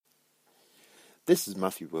This is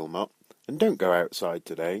Matthew Wilmot, and don't go outside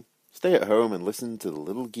today. Stay at home and listen to the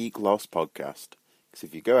Littlegeeklost podcast, because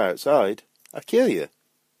if you go outside, I'll kill you.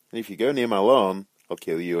 And if you go near my lawn, I'll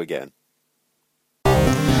kill you again.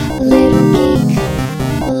 Little geek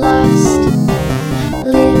lost.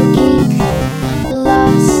 Little geek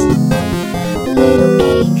lost. Little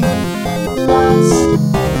geek lost.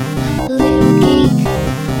 Little geek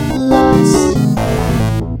lost.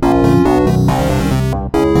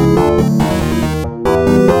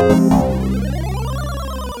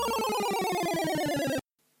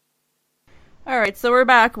 Alright, so we're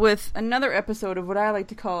back with another episode of what I like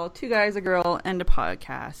to call Two Guys, a Girl, and a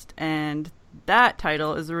Podcast. And that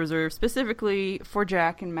title is reserved specifically for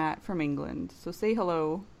Jack and Matt from England. So say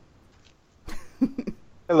hello.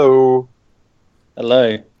 Hello.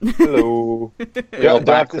 Hello. Hello. We are Do I back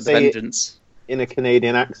have to with say it vengeance. in a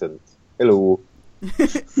Canadian accent? Hello.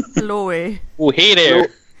 Hello, eh? Oh, hey there.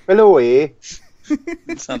 Hello, eh?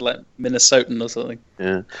 Sound like Minnesotan or something.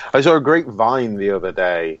 Yeah. I saw a great Vine the other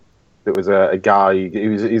day. There was a guy,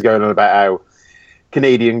 he's going on about how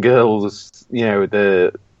Canadian girls, you know,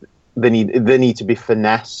 they need to be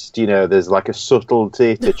finessed, you know, there's like a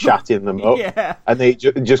subtlety to chatting them up. Yeah. And they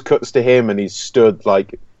just cuts to him and he's stood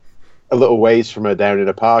like a little ways from her down in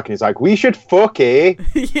a park and he's like, we should fuck, eh?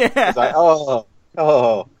 Yeah. It's like, oh,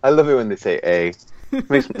 I love it when they say eh.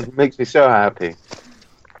 Makes me so happy.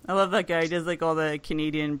 I love that guy. He does like all the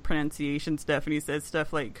Canadian pronunciation stuff, and he says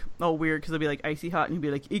stuff like all weird because it'll be like icy hot, and he'll be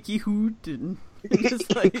like icky hoot, and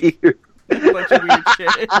just like a bunch of weird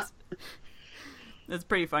shit. It's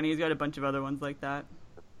pretty funny. He's got a bunch of other ones like that.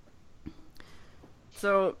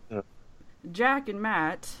 So, Jack and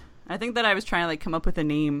Matt, I think that I was trying to like come up with a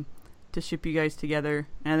name to ship you guys together,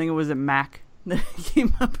 and I think it was a Mac that I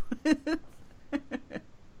came up with.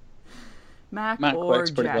 Mac or works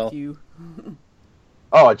pretty well. Jaffu.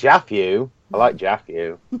 Oh, Jaffu. I like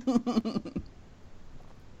Jaffu.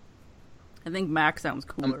 I think Mac sounds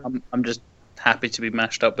cooler. I'm just happy to be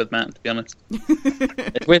mashed up with Matt, to be honest.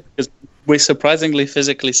 It's weird because we're surprisingly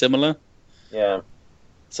physically similar. Yeah.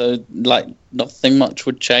 So, like, nothing much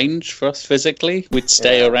would change for us physically. We'd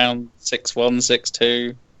stay around 6'1",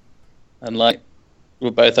 6'2", and, like,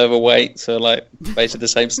 we're both overweight, so, like, basically the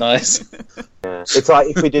same size. Yeah. It's like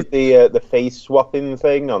if we did the face swapping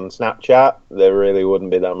thing on Snapchat, there really wouldn't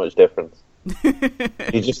be that much difference.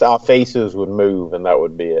 Our faces would move, and that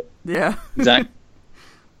would be it. Yeah. Exactly.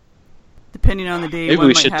 Depending on the day, Maybe one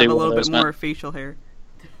we might should have do a one of little bit those, more Matt. facial hair.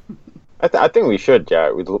 I think we should,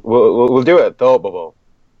 Jack. We'll do it at Thought Bubble.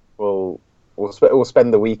 We'll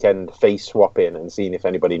spend the weekend face swapping and seeing if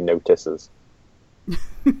anybody notices.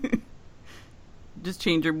 Just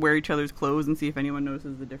change or wear each other's clothes and see if anyone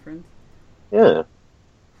notices the difference. Yeah.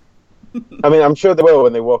 I mean, I'm sure they will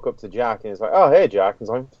when they walk up to Jack and it's like, oh, hey, Jack. And it's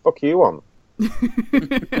like, fuck you want?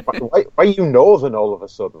 why are you northern all of a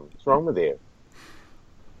sudden? What's wrong with you?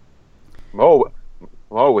 I'm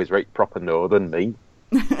always right proper northern, me.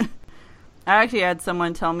 I actually had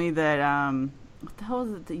someone tell me that, what the hell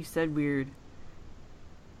is it that you said weird?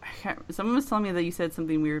 Someone was telling me that you said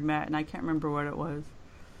something weird, Matt, and I can't remember what it was.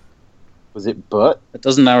 Was it butt? It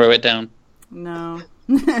doesn't narrow it down. No.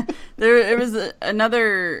 There was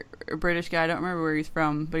another British guy, I don't remember where he's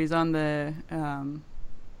from, but he's on the,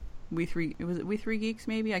 We Three Geeks,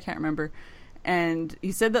 maybe? I can't remember. And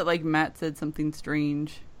he said that, like, Matt said something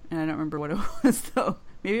strange, and I don't remember what it was, though.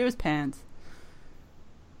 Maybe it was pants.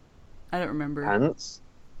 I don't remember. Pants?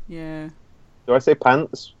 Yeah. Do I say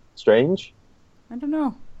pants? Strange? I don't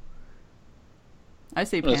know. I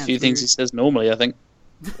say Well, pants. a few things he says normally, I think.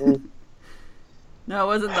 No, it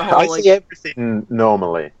wasn't the whole, I like... see everything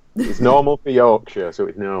normally. It's normal for Yorkshire, so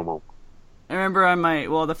it's normal. I remember on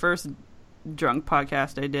the first drunk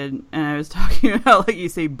podcast I did, and I was talking about, like, you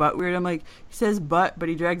say butt weird. I'm like, he says butt, but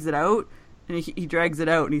he drags it out, and he drags it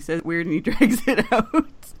out, and he says weird, and he drags it out.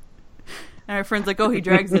 And my friend's like, oh, he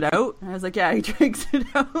drags it out? And I was like, yeah, he drags it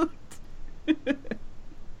out. And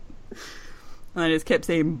I just kept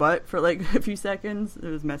saying butt for, like, a few seconds. It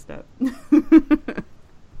was messed up.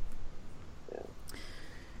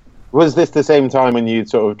 Was this the same time when you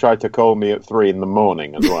sort of tried to call me at 3 a.m.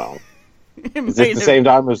 as well? Is this the same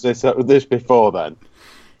time as this before then?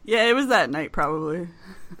 Yeah, it was that night, probably.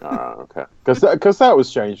 Oh, okay. Because that was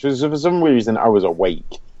strange. Because for some reason, I was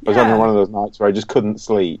awake. I was having one of those nights where I just couldn't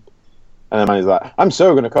sleep. And then man's like, I'm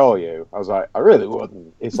so going to call you. I was like, I really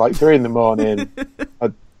wouldn't. It's like 3 a.m.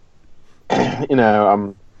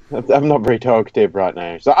 I'm not very talkative right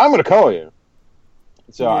now. So I'm going to call you.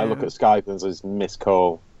 So I look at Skype and there's missed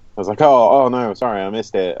call. I was like, oh no, sorry, I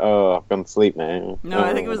missed it. Oh, I've gone to sleep now. No,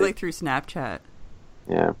 I think it was like through Snapchat.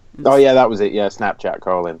 Yeah. Oh yeah, that was it. Yeah, Snapchat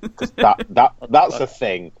calling. 'Cause that's a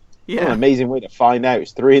thing. Yeah. What an amazing way to find out.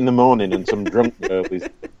 It's 3 a.m. and some drunk girl is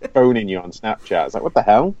phoning you on Snapchat. It's like, what the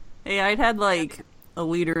hell? Hey, I'd had like a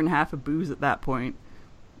liter and a half of booze at that point.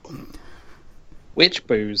 Which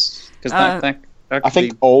booze? Because that I could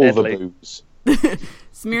think be all deadly. the booze.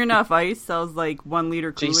 Smirnoff Ice sells like 1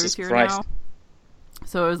 liter coolers Jesus here Christ. now.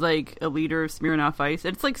 So it was like a liter of Smirnoff Ice.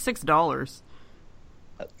 It's like $6.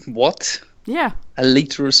 What? Yeah, A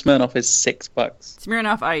litre of Smirnoff is $6.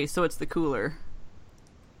 Smirnoff Ice, so it's the cooler.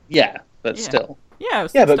 Yeah, but Yeah. still. Yeah, it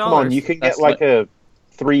was $6. Yeah, but come on, you can get That's like a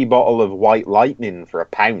 3 bottle of White Lightning for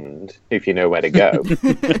 £1 if you know where to go.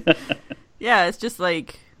 Yeah, it's just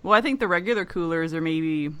like, well, I think the regular coolers are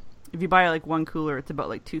maybe, if you buy like 1 cooler, it's about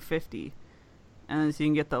like $2.50. And so you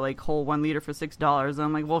can get the like whole 1 liter for $6. And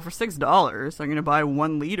I'm like, well, for $6, I'm gonna buy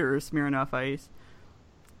 1 liter of Smirnoff Ice.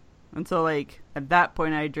 And so like at that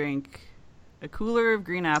point, I drank a cooler of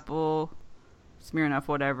green apple, Smirnoff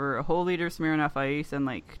whatever, a whole liter of Smirnoff Ice, and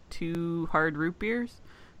like 2 hard root beers.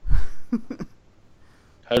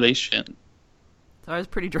 Holy shit. So I was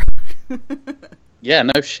pretty drunk. Yeah,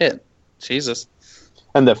 no shit. Jesus.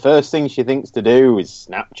 And the first thing she thinks to do is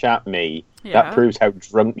Snapchat me. Yeah. That proves how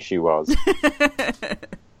drunk she was.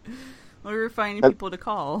 We were finding people to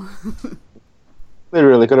call.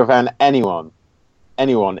 Literally could have found anyone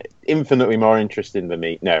infinitely more interesting than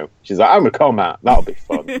me. No. She's like, I'm going to call Matt. That'll be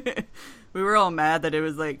fun. We were all mad that it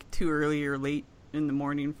was like too early or late in the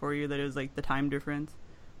morning for you, that it was like the time difference.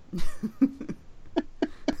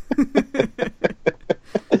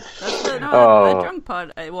 That drunk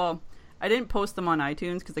pod. I didn't post them on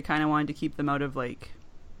iTunes because I kind of wanted to keep them out of like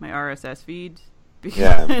my RSS feed because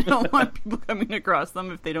Yeah. I don't want people coming across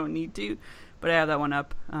them if they don't need to. But I have that one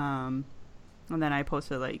up, and then I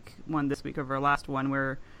posted like one this week of our last one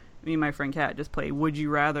where me and my friend Kat just play Would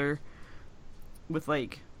You Rather with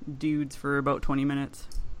like dudes for about 20 minutes,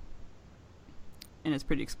 and it's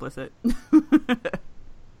pretty explicit.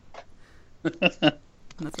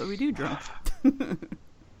 That's what we do drunk.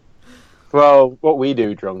 Well, what we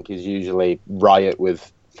do drunk is usually riot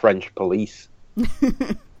with French police.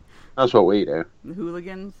 That's what we do. The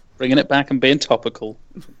hooligans. Bringing it back and being topical.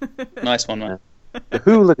 Nice one, man. The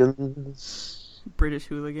hooligans. British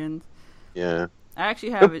hooligans. Yeah. I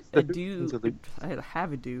actually have a do. I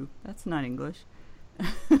have a do. That's not English.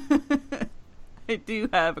 I do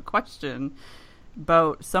have a question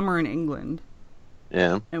about summer in England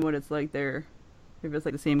Yeah. and what it's like there. If it's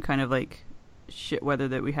like the same kind of like shit weather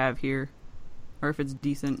that we have here, or if it's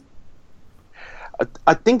decent.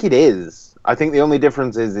 I think it is. I think the only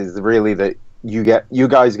difference is really that you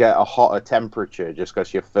guys get a hotter temperature just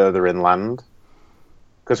because you're further inland.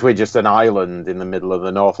 Because we're just an island in the middle of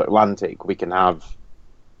the North Atlantic, we can have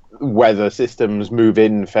weather systems move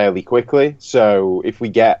in fairly quickly. So if we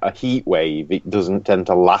get a heat wave, it doesn't tend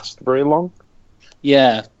to last very long.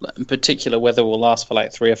 Yeah, in particular, weather will last for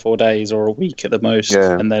like 3 or 4 days or a week at the most,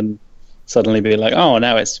 Yeah. and then suddenly be like, oh,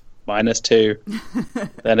 now it's -2.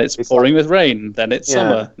 Then it's It's pouring with rain. Then it's Yeah.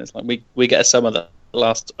 summer. And it's like we get a summer that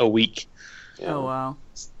lasts a week. Yeah. Oh wow.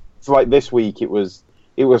 So like this week, it was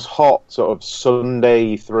hot sort of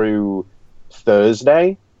Sunday through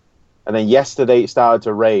Thursday, and then yesterday it started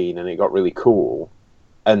to rain and it got really cool,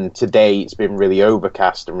 and today it's been really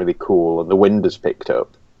overcast and really cool, and the wind has picked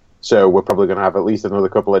up. So we're probably going to have at least another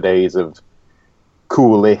couple of days of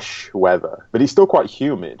coolish weather, but it's still quite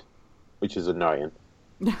humid, which is annoying.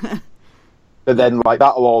 But then like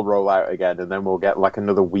that'll all roll out again, and then we'll get like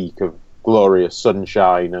another week of glorious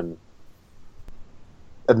sunshine and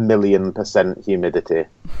 1,000,000% humidity,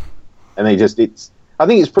 and I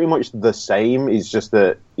think it's pretty much the same. It's just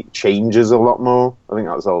that it changes a lot more. I think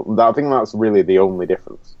that's all. I think that's really the only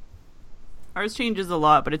difference. Ours changes a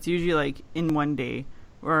lot, but it's usually like in one day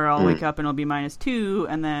where I'll wake up and it'll be -2,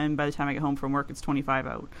 and then by the time I get home from work, it's 25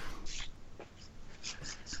 out.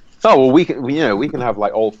 Oh well, we can have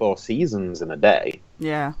like all 4 seasons in a day.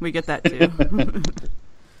 Yeah, we get that too.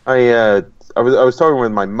 I was talking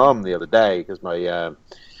with my mum the other day because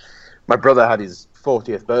my brother had his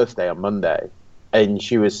 40th birthday on Monday, and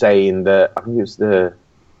she was saying that I think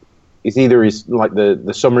it's either his like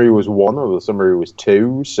the summer he was 1 or the summer he was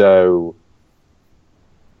 2, so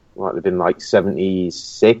it might have been like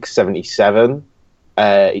 76, 77.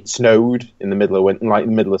 It snowed in the middle of winter, like in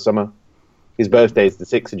the middle of summer. His birthday is the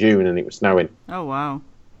 6th of June, and it was snowing. Oh wow.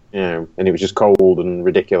 And it was just cold and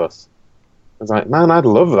ridiculous. I was like, man, I'd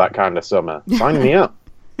love that kind of summer. Sign me up.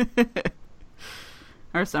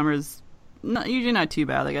 Our summer's usually not too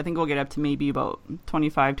bad. Like I think we'll get up to maybe about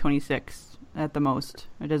 25, 26 at the most.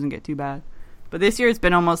 It doesn't get too bad. But this year it's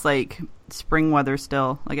been almost like spring weather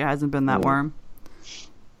still. Like it hasn't been that warm.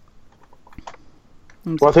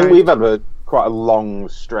 Well, I think we've had quite a long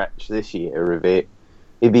stretch this year of it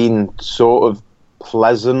being sort of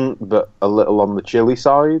pleasant, but a little on the chilly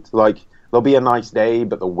side. Like, there'll be a nice day,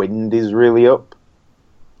 but the wind is really up.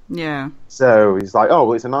 Yeah. So he's like, oh,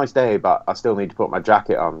 well, it's a nice day, but I still need to put my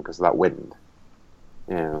jacket on because of that wind.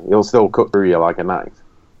 Yeah, he'll still cut through you like a knife.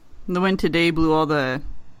 The wind today blew all the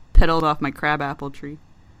petals off my crabapple tree.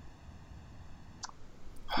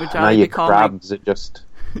 Which Now your crabs are just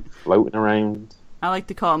floating around. I like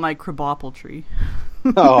to call it my crabapple tree.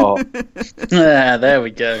 Oh. Yeah, there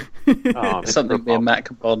we go. Oh, Something me and Matt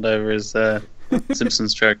can bond over is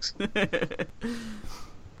Simpsons jokes.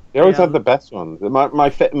 They always have the best ones. My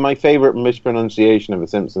favourite mispronunciation of a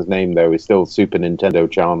Simpsons name, though, is still Super Nintendo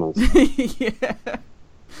Chalmers. Yeah.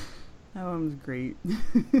 That one was great.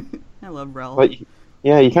 I love Ralph.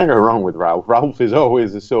 Yeah, you can't go wrong with Ralph. Ralph is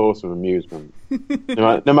always a source of amusement.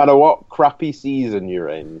 No matter what crappy season you're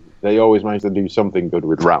in, they always manage to do something good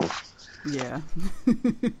with Ralph. Yeah.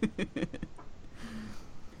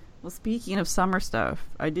 Well, speaking of summer stuff,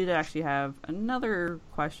 I did actually have another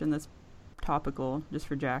question that's topical, just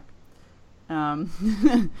for Jack.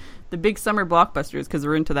 The big summer blockbusters, because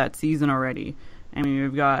we're into that season already. I mean,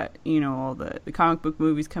 we've got, all the comic book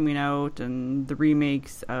movies coming out and the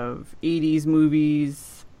remakes of 80s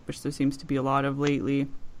movies, which there seems to be a lot of lately.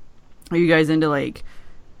 Are you guys into, like,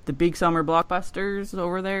 the big summer blockbusters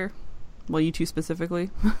over there? Well, you two specifically.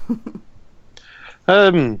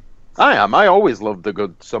 I am. I always loved a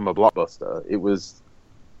good summer blockbuster. It was,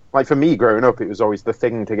 like, for me growing up, it was always the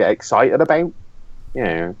thing to get excited about.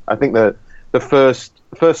 I think the first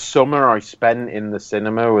summer I spent in the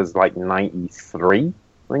cinema was like 93,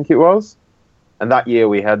 I think it was. And that year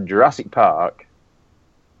we had Jurassic Park,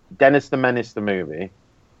 Dennis the Menace the movie,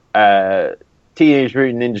 Teenage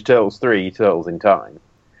Mutant Ninja Turtles 3, Turtles in Time,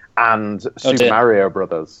 and Super Mario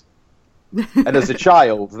Brothers. And as a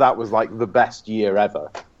child, that was like the best year ever.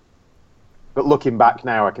 But looking back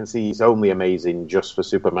now, I can see it's only amazing just for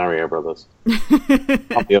Super Mario Brothers.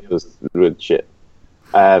 Not the others were shit.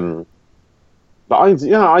 But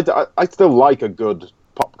I still like a good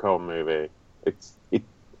popcorn movie. It's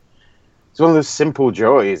one of those simple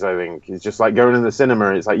joys, I think. It's just like going in the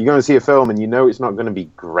cinema. It's like you're going to see a film and you know it's not going to be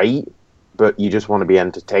great, but you just want to be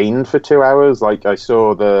entertained for 2 hours. Like I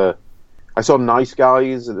saw Nice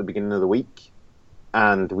Guys at the beginning of the week,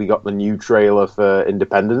 and we got the new trailer for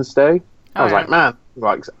Independence Day. I was like, man,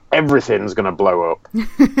 like everything's gonna blow up.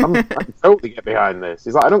 I can totally get behind this.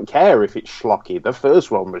 It's like I don't care if it's schlocky. The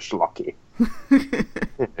first one was schlocky.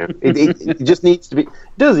 It just needs to be.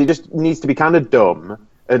 It just needs to be kind of dumb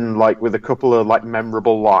and like with a couple of like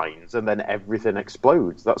memorable lines, and then everything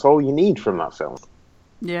explodes. That's all you need from that film.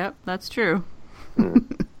 Yeah, that's true.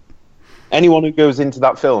 Anyone who goes into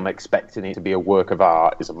that film expecting it to be a work of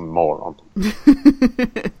art is a moron.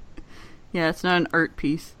 Yeah, it's not an art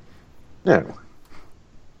piece. No.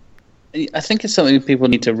 I think it's something people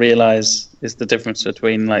need to realise is the difference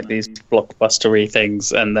between like these blockbustery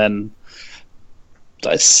things and then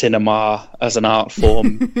like cinema as an art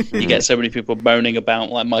form. You get so many people moaning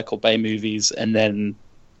about like Michael Bay movies, and then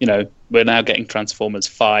we're now getting Transformers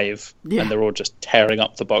 5, and they're all just tearing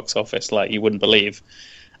up the box office like you wouldn't believe.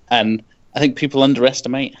 And I think people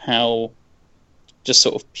underestimate how just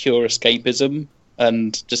sort of pure escapism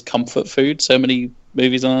and just comfort food so many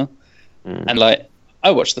movies are. And like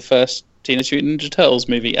I watched the first Teenage Mutant Ninja Turtles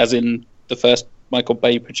movie, as in the first Michael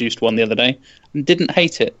Bay produced one the other day, and didn't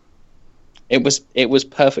hate it. It was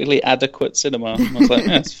perfectly adequate cinema. I was like,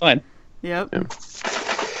 yeah, it's fine. Yep.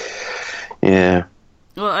 Yeah.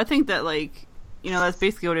 Well, I think that that's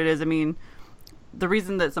basically what it is. I mean, the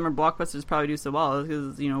reason that summer blockbusters probably do so well is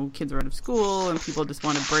because kids are out of school and people just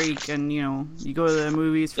want a break, and you go to the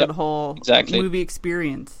movies for the whole movie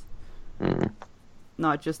experience.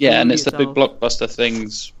 Not just and it's itself. the big blockbuster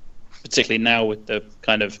things, particularly now with the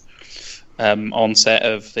kind of onset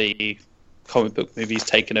of the comic book movies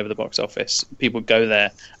taking over the box office. People go there,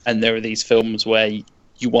 and there are these films where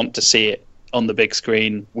you want to see it on the big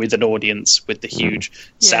screen with an audience, with the huge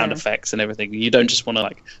sound effects and everything. You don't just want to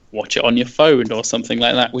like watch it on your phone or something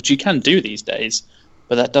like that, which you can do these days,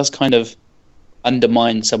 but that does kind of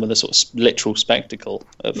undermine some of the sort of literal spectacle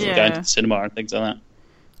of going to the cinema and things like that.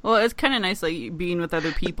 Well, it's kind of nice, like, being with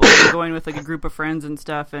other people and going with, like, a group of friends and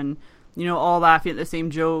stuff and, all laughing at the same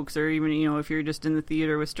jokes, or even, if you're just in the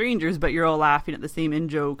theater with strangers, but you're all laughing at the same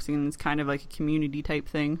in-jokes, and it's kind of like a community type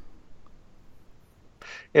thing.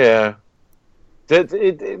 Yeah.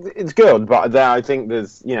 It's good, but I think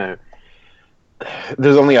there's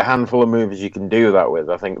only a handful of movies you can do that with.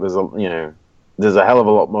 I think there's a hell of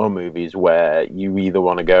a lot more movies where you either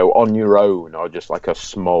want to go on your own or just, like, a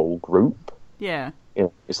small group. Yeah. You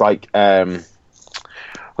know, it's like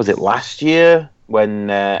was it last year when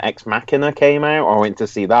Ex Machina came out? I went to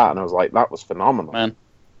see that, and I was like, that was phenomenal. Man.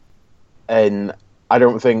 And I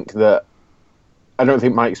don't think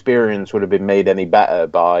my experience would have been made any better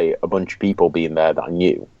by a bunch of people being there that I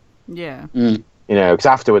knew. Yeah. Mm. You know, because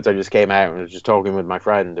afterwards I just came out and was just talking with my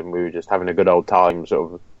friend, and we were just having a good old time,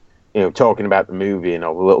 sort of, you know, talking about the movie and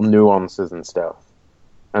all the little nuances and stuff.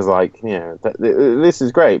 I was like, you know, this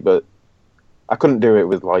is great, but I couldn't do it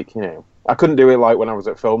with, like, you know, I couldn't do it like when I was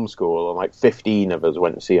at film school and like 15 of us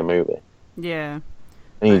went to see a movie. Yeah.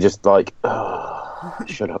 And you're just like, oh,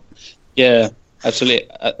 shut up. Yeah, absolutely.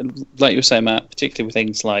 Like you were saying, Matt, particularly with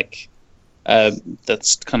things like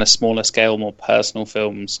that's kind of smaller scale, more personal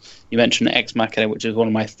films. You mentioned Ex Machina, which is one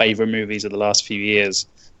of my favourite movies of the last few years.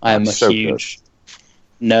 I am a huge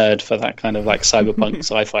nerd for that kind of like cyberpunk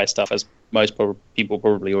sci-fi stuff, as most people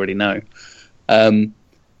probably already know. And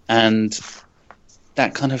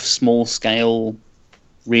that kind of small scale,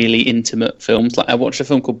 really intimate films. Like I watched a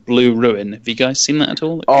film called Blue Ruin. Have you guys seen that at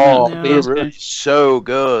all? Oh, No. Blue Ruin, so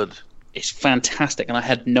good. It's fantastic, and I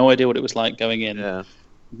had no idea what it was like going in. Yeah.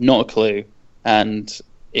 Not a clue. And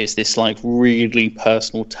it's this like really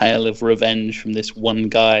personal tale of revenge from this one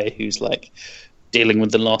guy who's like dealing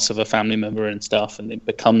with the loss of a family member and stuff, and it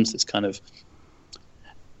becomes this kind of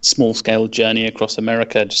small scale journey across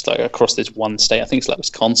America, just like across this one state. I think it's like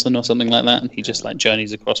Wisconsin or something like that, and he just like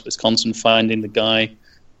journeys across Wisconsin finding the guy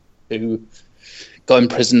who got in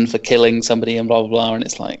prison for killing somebody and blah blah blah. And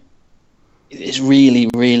it's like, it's really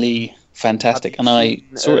really fantastic. And I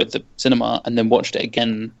saw it at the cinema and then watched it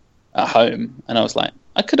again at home, and I was like,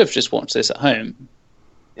 I could have just watched this at home.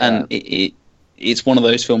 And it's one of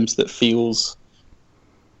those films that feels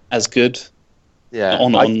as good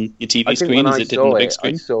on your TV screen as it did on the big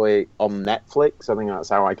screen. I saw it on Netflix. I think that's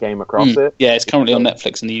how I came across it. Yeah, it's currently on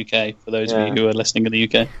Netflix in the UK, for those of you who are listening in the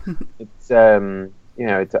UK. It's you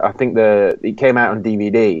know, I think it came out on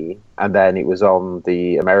DVD, and then it was on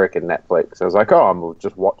the American Netflix. I was like, oh, I'll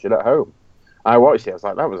just watch it at home. I watched it. I was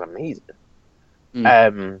like, that was amazing.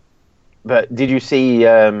 But did you see?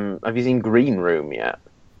 Have you seen Green Room yet?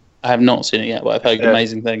 I have not seen it yet, but I've heard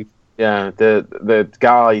amazing things. Yeah, the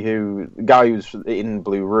guy who's in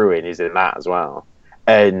Blue Ruin is in that as well,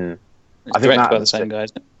 and It's directed by the same guy,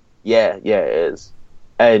 isn't it? Yeah, it is.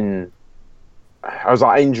 And I was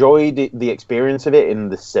like, I enjoyed the experience of it in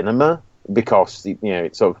the cinema because, you know,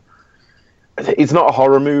 it's not a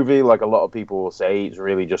horror movie like a lot of people will say. It's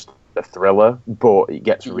really just a thriller, but it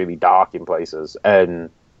gets really dark in places. And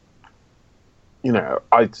you know,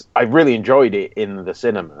 I really enjoyed it in the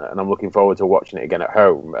cinema, and I'm looking forward to watching it again at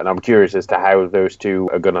home. And I'm curious as to how those two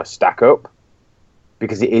are going to stack up,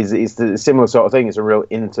 because it's the similar sort of thing. It's a real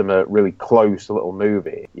intimate, really close little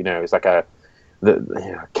movie. You know, it's like a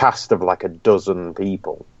cast of like a dozen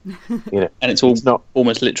people. You know, and it's not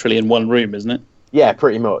almost literally in one room, isn't it? Yeah,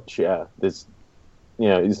 pretty much. Yeah, there's, you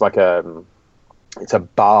know, it's like it's a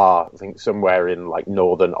bar, I think, somewhere in like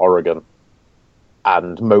northern Oregon.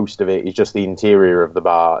 And most of it is just the interior of the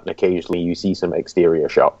bar, and occasionally you see some exterior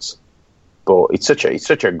shots. But it's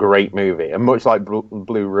such a great movie, and much like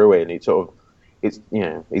Blue Ruin, it's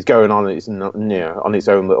going on on its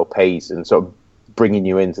own little pace, and sort of bringing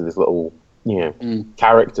you into this little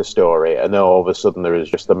character story, and then all of a sudden there is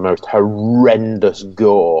just the most horrendous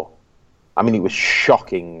gore. I mean, it was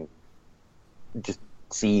shocking just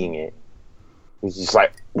seeing it. It's just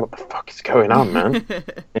like, what the fuck is going on, man?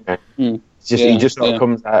 It just sort of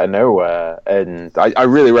comes out of nowhere, and I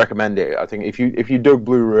really recommend it. I think if you dug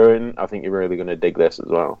Blue Ruin, I think you're really going to dig this as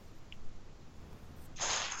well.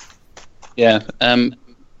 Yeah,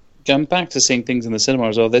 going back to seeing things in the cinema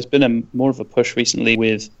as well, there's been more of a push recently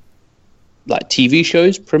with like TV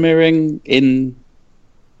shows premiering in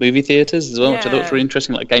movie theaters as well, which I thought was really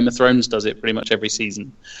interesting. Like Game of Thrones does it pretty much every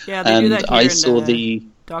season. Yeah, they do that here. I saw the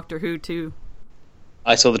Doctor Who too.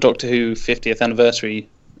 I saw the Doctor Who 50th anniversary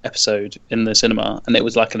episode in the cinema, and it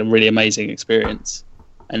was like a really amazing experience.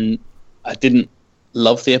 And I didn't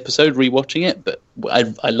love the episode rewatching it, but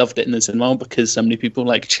I loved it in the cinema because so many people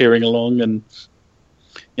like cheering along, and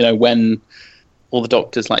you know, when all the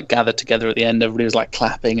doctors like gathered together at the end, everybody was like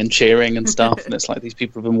clapping and cheering and stuff. And it's like these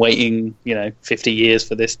people have been waiting, 50 years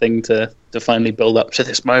for this thing to finally build up to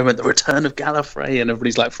this moment, the return of Gallifrey, and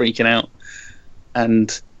everybody's like freaking out.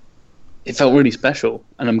 And it felt really special,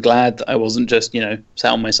 and I'm glad that I wasn't just,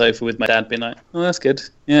 sat on my sofa with my dad being like, oh, that's good.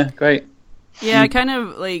 Yeah, great. Yeah, kind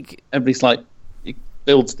of like... Everybody's like, it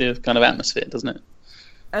builds the kind of atmosphere, doesn't it?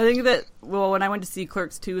 I think that, when I went to see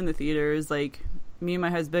Clerks 2 in the theaters, like, me and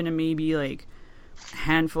my husband and maybe, like, a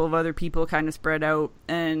handful of other people kind of spread out,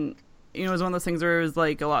 and you know, it was one of those things where it was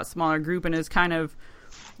like a lot smaller group, and it's kind of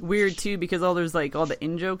weird too because there's like all the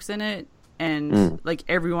in jokes in it, and like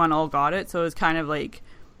everyone all got it, so it was kind of like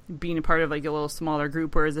being a part of like a little smaller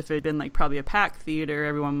group, whereas if it had been like probably a packed theater,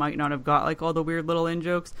 everyone might not have got like all the weird little in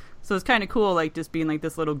jokes. So it's kind of cool, like just being like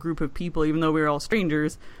this little group of people, even though we were all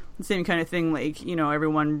strangers. The same kind of thing, like, you know,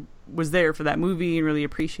 everyone was there for that movie and really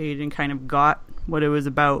appreciated and kind of got what it was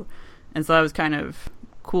about. And so that was kind of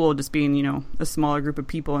cool, just being, you know, a smaller group of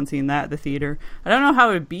people and seeing that at the theater. I don't know how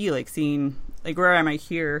it would be like seeing, like where am I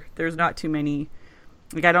here? There's not too many,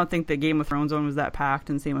 like I don't think the Game of Thrones one was that packed,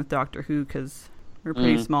 and same with Doctor Who, because we're a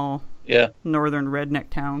pretty small northern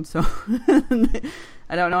redneck town, so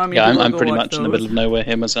I don't know. I mean, I'm pretty much in the middle of nowhere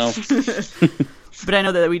here myself. But I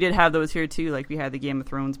know that we did have those here too. Like we had the Game of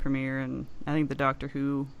Thrones premiere, and I think the Doctor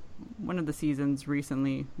Who, one of the seasons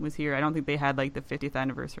recently was here. I don't think they had like the 50th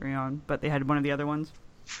anniversary on, but they had one of the other ones.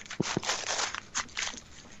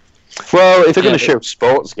 Well, if they're going to show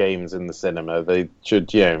sports games in the cinema, they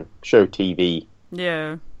should, you know, show TV.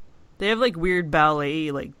 Yeah, they have like weird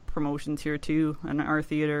ballet like promotions here too in our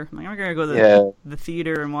theater. I'm like, I'm gonna go to the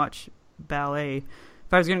theater and watch ballet.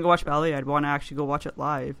 If I was gonna go watch ballet, I'd want to actually go watch it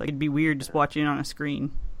live. Like it'd be weird just watching it on a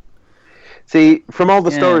screen. See, from all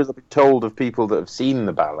the stories I've been told of people that have seen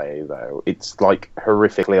the ballet, though, it's like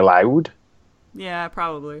horrifically loud. Yeah,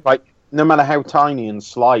 probably. Like no matter how tiny and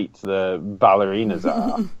slight the ballerinas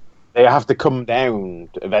are, they have to come down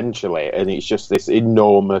eventually, and it's just this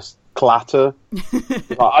enormous clatter.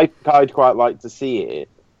 I'd quite like to see it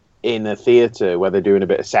in a theatre where they're doing a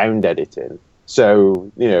bit of sound editing,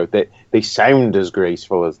 so you know they sound as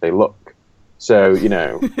graceful as they look. So you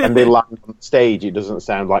know, and they land on stage, it doesn't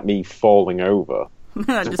sound like me falling over,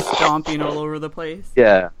 just stomping all over the place.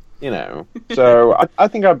 Yeah, you know. So I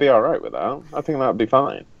think I'd be all right with that. I think that'd be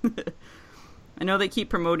fine. I know they keep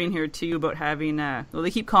promoting here too about having well,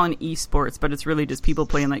 they keep calling it esports, but it's really just people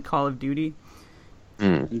playing like Call of Duty.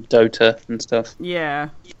 And Dota and stuff. Yeah,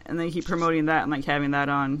 and they keep promoting that and like having that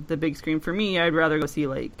on the big screen. For me, I'd rather go see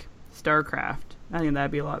like StarCraft. I think that'd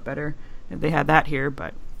be a lot better if they had that here,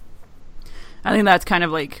 but I think that's kind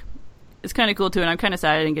of like, it's kind of cool too, and I'm kind of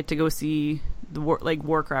sad I didn't get to go see the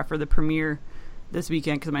Warcraft or the premiere this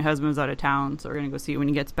weekend because my husband was out of town, so we're going to go see it when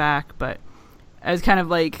he gets back. But I was kind of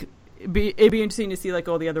like, it'd be interesting to see like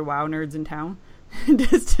all the other WoW nerds in town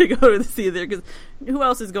just to go to see there, because who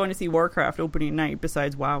else is going to see Warcraft opening night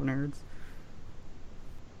besides WoW nerds?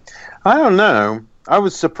 I don't know. I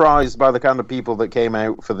was surprised by the kind of people that came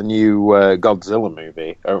out for the new Godzilla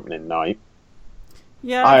movie opening night.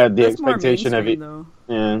 Yeah, I had the expectation of it. Though.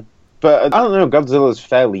 Yeah, but I don't know. Godzilla's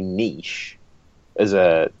fairly niche as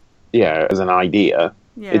an idea.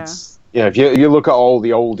 Yeah. It's if you look at all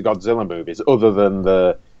the old Godzilla movies, other than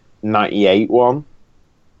the '98 one,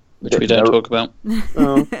 which we don't talk about.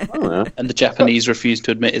 Oh, I don't know. And the Japanese refuse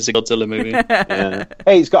to admit is a Godzilla movie. Yeah.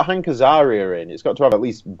 Hey, it's got Hank Azaria in. It's got to have at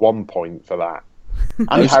least 1 point for that.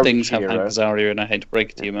 Most things have Hank Azaria, and I hate to break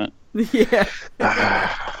it to you, Matt. Yeah.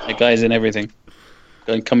 That guy's in everything.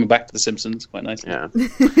 Coming back to The Simpsons quite nicely.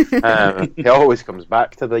 Yeah. He always comes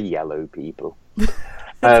back to the yellow people.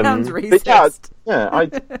 Sounds racist.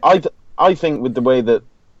 I think with the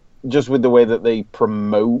way that they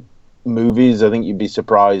promote movies, I think you'd be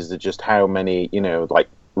surprised at just how many, like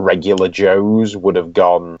regular Joes would have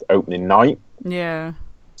gone opening night. Yeah.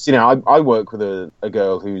 So, I work with a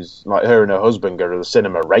girl who's like, her and her husband go to the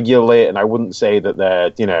cinema regularly, and I wouldn't say that they're,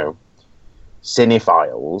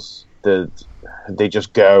 cinephiles. They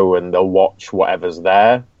just go and they'll watch whatever's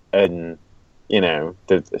there, and I'm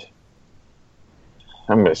going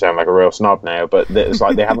to sound like a real snob now, but it's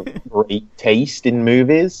like they have a great taste in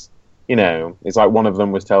movies. It's like one of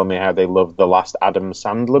them was telling me how they loved the last Adam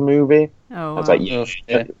Sandler movie. Oh, I was like,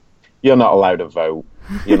 you're not allowed to vote.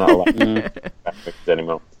 You're not allowed to vote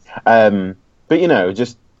anymore. But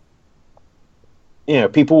just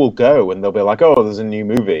people will go and they'll be like, oh, there's a new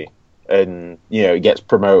movie. And, it gets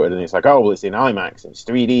promoted and it's like, oh, well, it's in IMAX and it's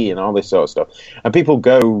 3D and all this sort of stuff. And people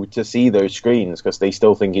go to see those screens because they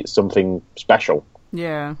still think it's something special.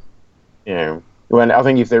 Yeah. When I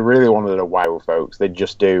think if they really wanted to wow folks, they'd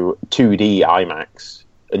just do 2D IMAX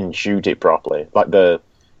and shoot it properly. Like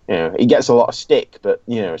it gets a lot of stick, but,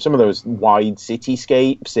 some of those wide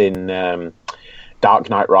cityscapes in Dark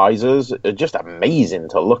Knight Rises are just amazing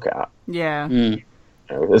to look at. Yeah.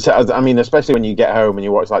 I mean, especially when you get home and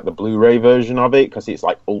you watch like the Blu-ray version of it, because it's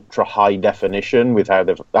like ultra high definition with how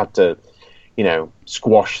they've had to,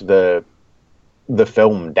 squash the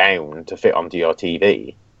film down to fit onto your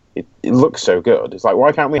TV. It looks so good. It's like,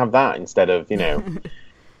 why can't we have that instead of,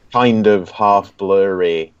 kind of half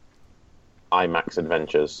blurry, IMAX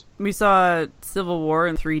adventures. We saw Civil War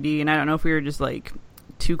in 3D, and I don't know if we were just like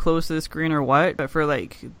too close to the screen or what, but for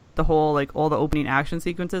like the whole, like, all the opening action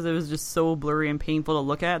sequences, it was just so blurry and painful to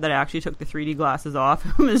look at that I actually took the 3D glasses off.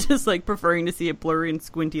 I was just like preferring to see it blurry and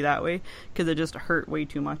squinty that way because it just hurt way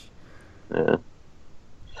too much. Yeah.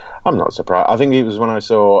 I'm not surprised. I think it was when I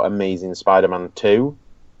saw Amazing Spider-Man 2.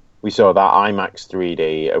 We saw that IMAX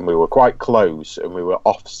 3D, and we were quite close, and we were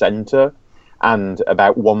off-center, and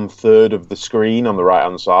about 1/3 of the screen on the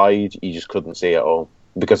right-hand side, you just couldn't see it all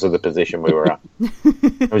because of the position we were at.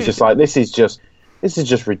 It was just like, this is just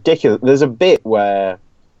ridiculous. There's a bit where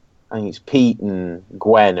I think it's Pete and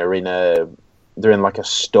Gwen they're in like a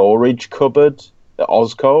storage cupboard at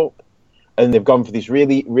Oscorp, and they've gone for this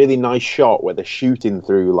really, really nice shot where they're shooting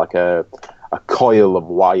through like a coil of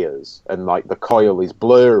wires, and like the coil is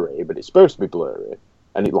blurry, but it's supposed to be blurry,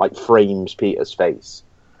 and it like frames Peter's face,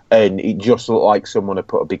 and it just looked like someone had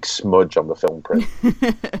put a big smudge on the film print.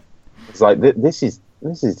 It's like, this is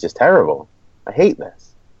just terrible. I hate this.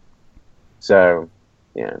 So,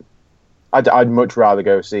 yeah, I'd much rather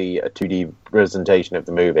go see a 2D presentation of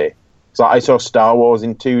the movie. So I saw Star Wars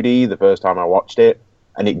in 2D the first time I watched it,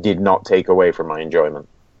 and it did not take away from my enjoyment.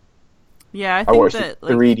 Yeah, I watched it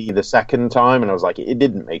 3D the second time, and I was like, it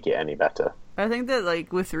didn't make it any better. I think that,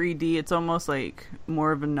 like, with 3D, it's almost like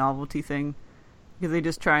more of a novelty thing because they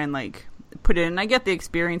just try and like put it in. I get the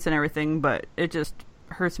experience and everything, but it just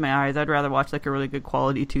hurts my eyes. I'd rather watch like a really good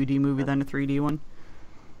quality 2D movie than a 3D one.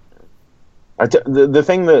 The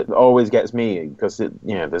thing that always gets me, because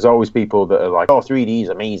there's always people that are like, "Oh, 3D is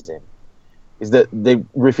amazing," is that they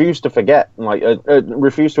refuse to forget,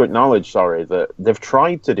 refuse to acknowledge, that they've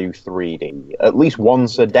tried to do 3D at least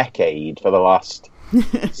once a decade for the last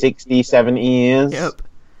 60, 70 years. Yep.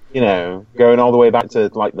 Going all the way back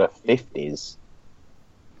to like the 50s.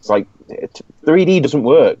 It's like 3D doesn't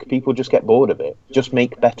work. People just get bored of it. Just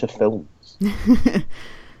make better films.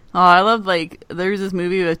 Oh, I love, like, there's this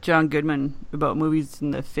movie with John Goodman about movies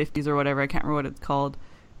in the 50s or whatever. I can't remember what it's called.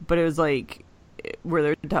 But it was, like, where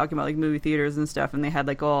they're talking about, like, movie theaters and stuff. And they had,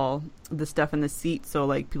 like, all the stuff in the seats. So,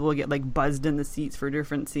 like, people would get, like, buzzed in the seats for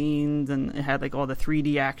different scenes. And it had, like, all the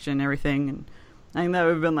 3D action and everything. And I think that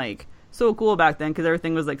would have been, like, so cool back then. Because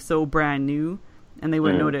everything was, like, so brand new. And they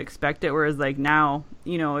wouldn't know to expect it. Whereas, like, now,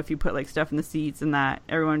 if you put, like, stuff in the seats and that,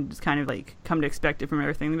 everyone just kind of, like, come to expect it from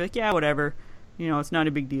everything. They'd be like, yeah, whatever. It's not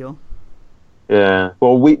a big deal. Yeah.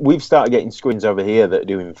 Well, we've started getting screens over here that are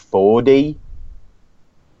doing 4D,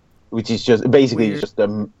 which is just basically Weird. just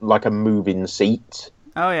like a moving seat.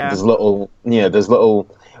 Oh yeah. There's little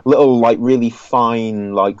like really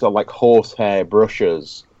fine like horsehair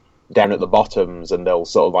brushes down at the bottoms, and they'll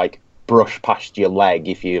sort of like brush past your leg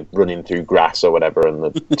if you're running through grass or whatever on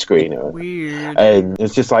the screen. Weird. And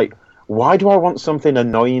it's just like, why do I want something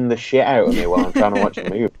annoying the shit out of me while I'm trying to watch a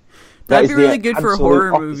movie? That'd be really good for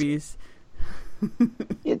horror movies.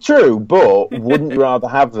 Yeah, true, but wouldn't you rather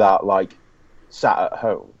have that like sat at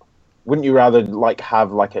home? Wouldn't you rather like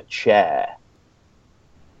have like a chair?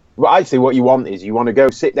 Well, actually, what you want is you want to go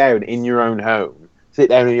sit down in your own home, sit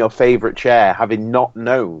down in your favourite chair, having not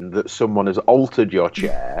known that someone has altered your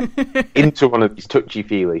chair into one of these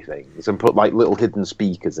touchy-feely things and put like little hidden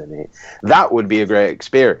speakers in it. That would be a great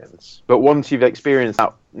experience. But once you've experienced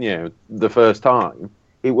that, the first time,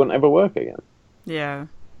 it wouldn't ever work again. Yeah.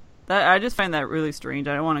 I just find that really strange.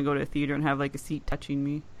 I don't want to go to a theater and have like a seat touching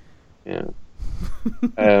me. Yeah.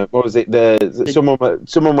 What was it?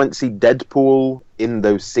 Someone went to see Deadpool in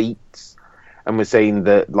those seats and was saying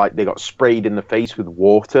that like they got sprayed in the face with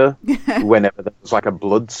water whenever there was like a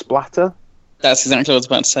blood splatter. That's exactly what I was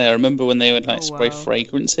about to say. I remember when they would like spray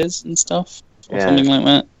fragrances and stuff or something like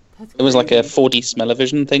that. It was like a 4D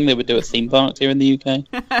smell-o-vision thing they would do at theme parks here in the UK.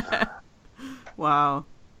 Wow,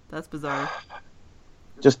 that's bizarre.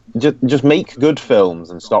 Just make good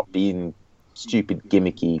films and stop being stupid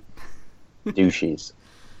gimmicky douches.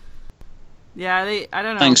 Yeah, I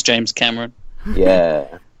don't know. Thanks, James Cameron.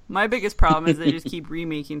 Yeah. My biggest problem is they just keep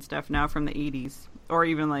remaking stuff now from the 80s or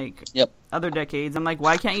even like other decades. I'm like,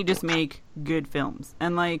 why can't you just make good films?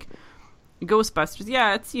 And like Ghostbusters,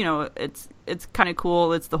 yeah, it's it's kind of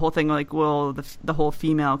cool. It's the whole thing like, well, the whole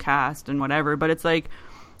female cast and whatever, but it's like,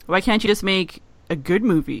 why can't you just make a good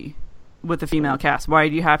movie with a female cast? Why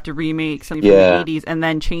do you have to remake something from the 80s and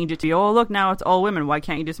then change it to, oh, look, now it's all women. Why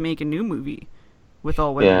can't you just make a new movie with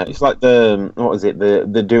all women? Yeah, it's like they're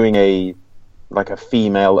doing a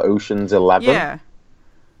female Ocean's 11. Yeah.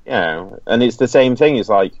 Yeah, and it's the same thing. It's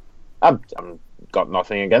like, I've got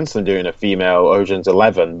nothing against them doing a female Ocean's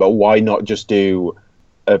 11, but why not just do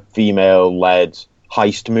a female-led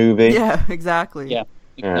heist movie? Yeah, exactly. Yeah,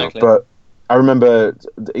 exactly. But I remember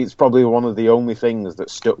it's probably one of the only things that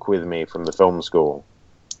stuck with me from the film school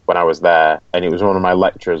when I was there, and it was one of my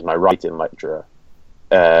lecturers, my writing lecturer,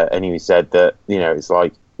 and he said that, you know, it's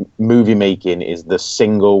like movie making is the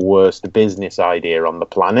single worst business idea on the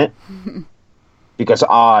planet. Because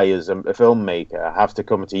I, as a filmmaker, have to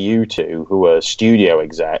come to you two, who are studio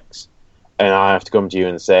execs, and I have to come to you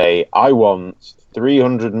and say, I want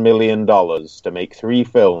 $300 million to make 3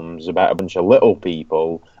 films about a bunch of little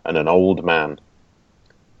people and an old man.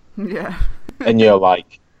 Yeah. And you're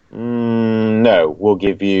like, no, we'll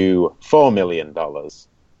give you $4 million.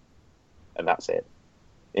 And that's it.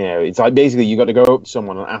 You know, it's like basically you got to go up to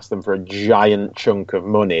someone and ask them for a giant chunk of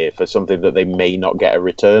money for something that they may not get a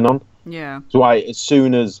return on. Yeah. That's why as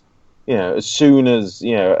soon as a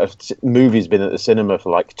movie's been at the cinema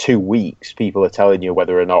for like 2 weeks, people are telling you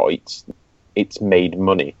whether or not it's made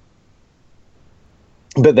money.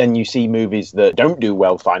 But then you see movies that don't do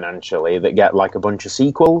well financially that get like a bunch of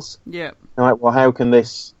sequels. Yeah. And like, well, how can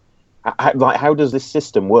this? How does this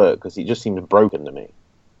system work? Because it just seems broken to me.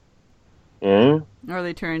 Yeah. Or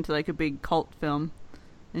they turn into like a big cult film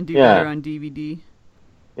and do better on DVD.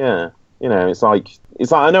 Yeah. You know, it's like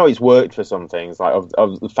I know it's worked for some things, like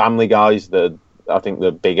of the Family Guys. I think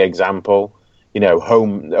the big example. You know,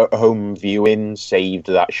 home viewing saved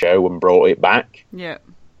that show and brought it back. Yeah.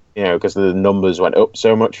 You know, because the numbers went up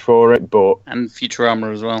so much for it, and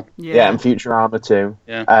Futurama as well. Yeah, and Futurama too.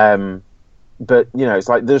 Yeah. But you know, it's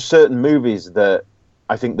like there's certain movies that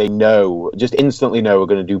I think they just instantly know are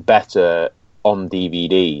going to do better on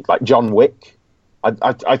DVD. Like John Wick.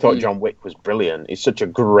 I thought John Wick was brilliant. It's such a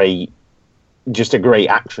great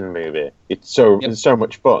action movie. It's so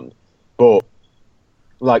much fun. But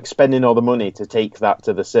like spending all the money to take that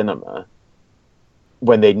to the cinema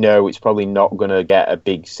when they know it's probably not going to get a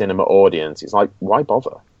big cinema audience, it's like, why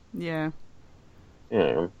bother? Yeah. You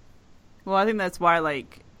know. Well, I think that's why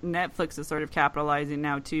like Netflix is sort of capitalizing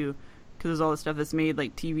now too, because there's all the stuff that's made,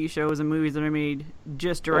 like TV shows and movies that are made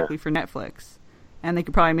just directly for Netflix, and they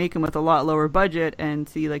could probably make them with a lot lower budget and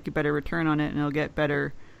see like a better return on it, and it'll get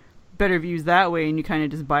better views that way, and you kind of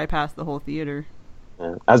just bypass the whole theater.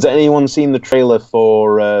 Yeah. Has anyone seen the trailer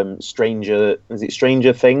for Stranger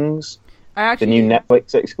Things? The new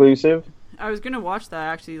Netflix exclusive? I was going to watch that,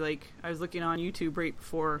 actually. Like, I was looking on YouTube right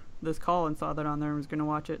before this call and saw that on there and was going to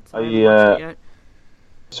watch it, so I haven't watched it yet.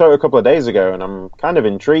 Saw it a couple of days ago, and I'm kind of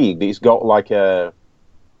intrigued. It's got like an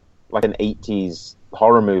 80s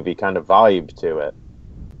horror movie kind of vibe to it.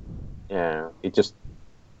 Yeah, it just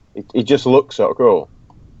looks so cool.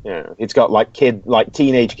 Yeah, it's got like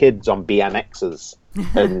teenage kids on BMXs,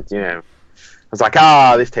 and you know, I was like,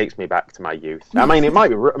 this takes me back to my youth. I mean, it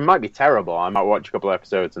might be terrible. I might watch a couple of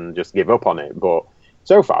episodes and just give up on it, but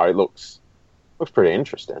so far it looks pretty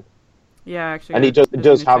interesting. Yeah, actually, and it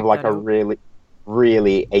does have like a really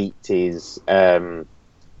 80s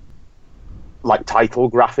like title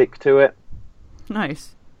graphic to it.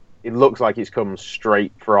 Nice. It looks like it's come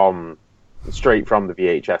straight from the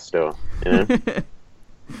VHS store. You know?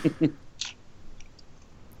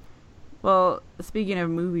 Well, speaking of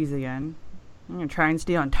movies again, I'm going to try and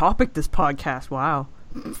stay on topic this podcast. Wow.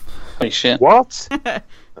 Holy shit. What?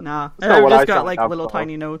 Nah. I've just got like little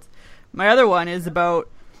tiny notes. My other one is about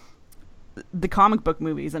the comic book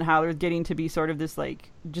movies and how there's getting to be sort of this like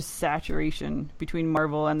just saturation between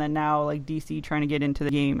Marvel and then now like DC trying to get into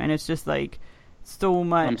the game, and it's just like so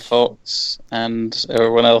much. And Fox and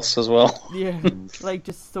everyone else as well. Yeah, like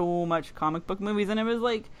just so much comic book movies, and it was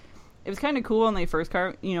kind of cool when they first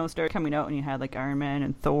started coming out, and you had like Iron Man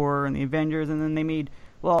and Thor and the Avengers, and then they made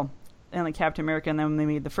and like Captain America, and then they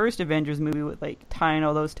made the first Avengers movie with like tying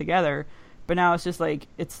all those together. But now it's just like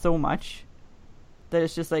it's so much that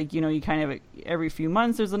it's just like, you kind of every few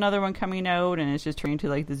months there's another one coming out, and it's just turning into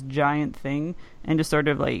like this giant thing, and just sort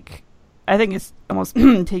of like I think it's almost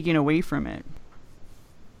taking away from it.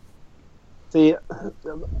 See,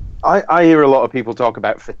 I hear a lot of people talk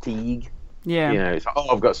about fatigue. Yeah. It's like,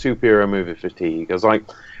 I've got superhero movie fatigue. I was like,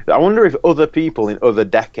 I wonder if other people in other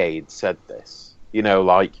decades said this.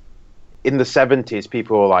 Like in the 70s,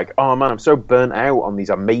 people were like, oh man, I'm so burnt out on these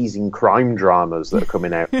amazing crime dramas that are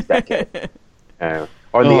coming out this decade.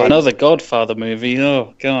 Another Godfather movie.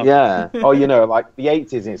 Oh, God. Yeah. Or, like the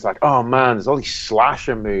 80s, and it's like, oh man, there's all these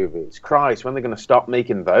slasher movies. Christ, when are they going to stop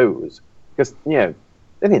making those? Because, they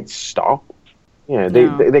didn't stop.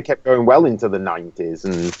 They kept going well into the 90s,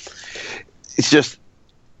 and it's just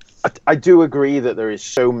I do agree that there is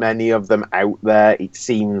so many of them out there. It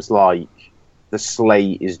seems like the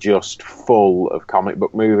slate is just full of comic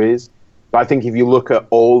book movies. But I think if you look at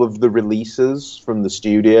all of the releases from the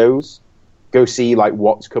studios, go see like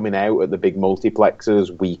what's coming out at the big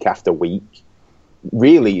multiplexes week after week.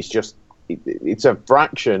 Really, it's a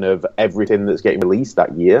fraction of everything that's getting released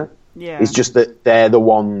that year. Yeah. It's just that they're the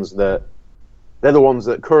ones that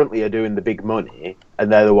currently are doing the big money,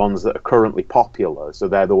 and they're the ones that are currently popular, so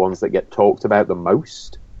they're the ones that get talked about the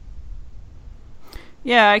most.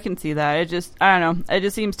 Yeah, I can see that. I don't know. It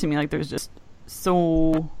just seems to me like there's just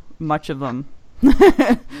so much of them.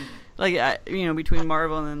 Like, between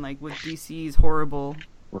Marvel and then, like, with DC's horrible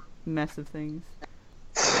mess of things.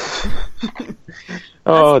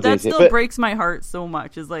 That still breaks my heart so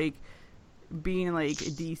much, is, like, being, like, a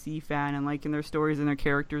DC fan and liking their stories and their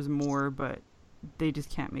characters more, but they just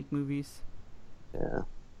can't make movies. Yeah.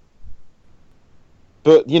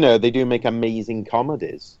 But, they do make amazing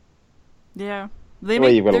comedies. Yeah.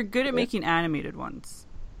 They're good at making animated ones.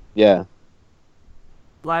 Yeah.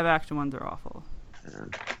 Live action ones are awful.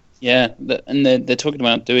 Yeah, and they're talking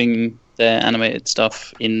about doing their animated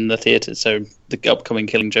stuff in the theatre, so the upcoming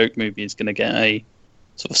Killing Joke movie is going to get a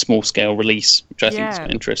sort of small scale release, which I think is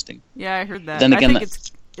quite interesting. Yeah, I heard that. Then again,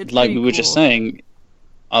 it's like we were just saying,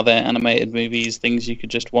 are there animated movies, things you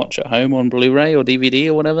could just watch at home on Blu-ray or DVD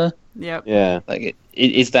or whatever? Yep. Yeah. Like,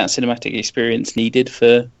 is that cinematic experience needed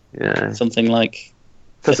for something like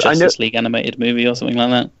a Justice League animated movie or something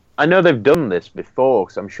like that? I know they've done this before,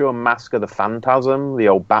 because I'm sure Mask of the Phantasm, the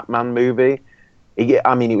old Batman movie,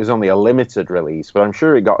 it was only a limited release, but I'm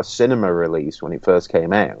sure it got a cinema release when it first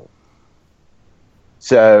came out.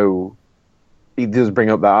 So it does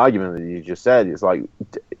bring up that argument that you just said. It's like,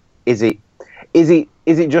 is it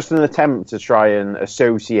just an attempt to try and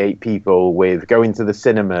associate people with going to the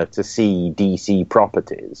cinema to see DC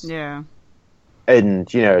properties? Yeah. And,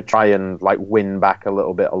 try and, like, win back a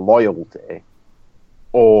little bit of loyalty?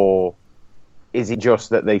 Or is it just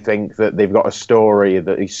that they think that they've got a story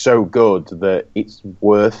that is so good that it's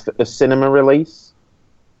worth a cinema release?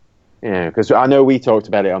 Because I know we talked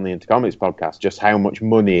about it on the Intercomics podcast, just how much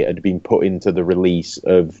money had been put into the release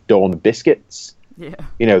of Dawn of Biscuits. Yeah.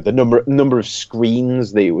 The number of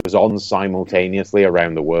screens that it was on simultaneously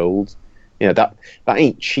around the world. That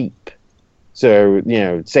ain't cheap. So,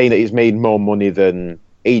 saying that it's made more money than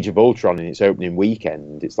Age of Ultron in its opening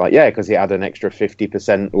weekend, it's like, because it had an extra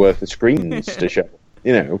 50% worth of screens to show.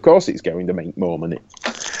 Of course it's going to make more money.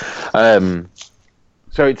 So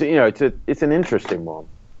it's an interesting one.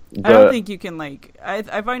 But I don't think you can, like,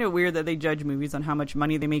 I find it weird that they judge movies on how much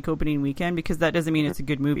money they make opening weekend, because that doesn't mean it's a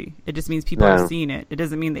good movie. It just means people have seen it. It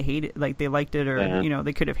doesn't mean they hate it, like they liked it, or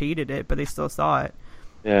they could have hated it, but they still saw it.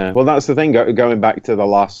 Yeah, well, that's the thing. Going back to the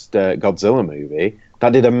last Godzilla movie,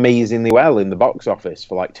 that did amazingly well in the box office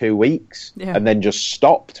for like 2 weeks, and then just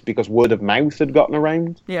stopped because word of mouth had gotten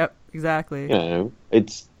around. Yep, exactly.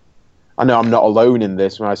 I know I'm not alone in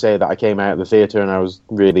this when I say that I came out of the theatre and I was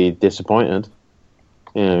really disappointed,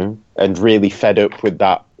 and really fed up with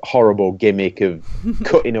that horrible gimmick of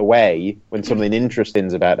cutting away when something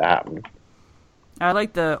interesting's about to happen. I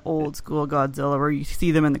like the old school Godzilla where you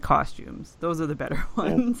see them in the costumes. Those are the better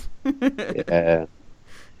ones. Yeah.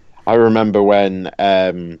 I remember when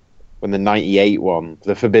the 98 one,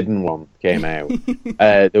 the Forbidden one, came out.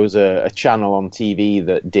 There was a channel on TV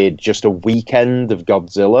that did just a weekend of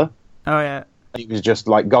Godzilla. Oh, yeah. It was just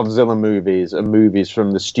like Godzilla movies and movies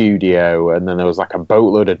from the studio, and then there was like a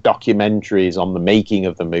boatload of documentaries on the making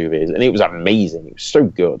of the movies, and it was amazing. It was so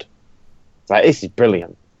good. It's like, this is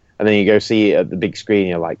brilliant. And then you go see it at the big screen, and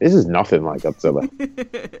you're like, this is nothing like Godzilla.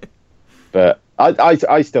 But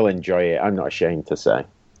I still enjoy it. I'm not ashamed to say.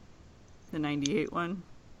 The 98 one?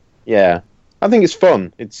 Yeah. I think it's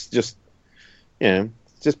fun. It's just, it's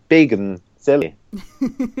just big and silly.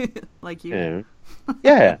 Like you?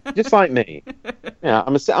 Yeah, just like me. Yeah,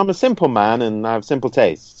 I'm a simple man, and I have simple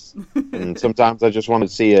tastes. And sometimes I just want to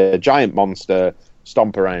see a giant monster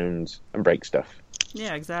stomp around and break stuff.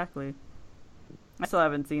 Yeah, exactly. I still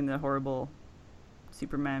haven't seen the horrible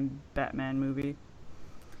Superman Batman movie.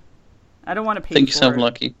 I don't want to pay for it. Think yourself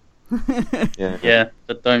lucky. Yeah,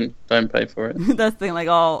 but don't pay for it. That's the thing. Like,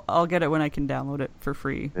 I'll get it when I can download it for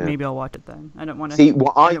free. Yeah. Maybe I'll watch it then. I don't want to. See,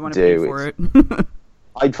 what I don't want do to pay for it.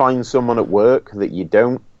 I'd find someone at work that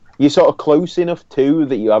you're sort of close enough to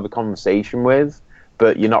that you have a conversation with,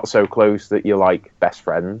 but you're not so close that you're like best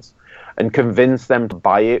friends, and convince them to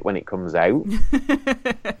buy it when it comes out.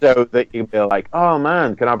 So that you can be like, oh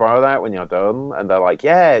man, can I borrow that when you're done? And they're like,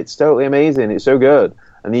 yeah, it's totally amazing, it's so good.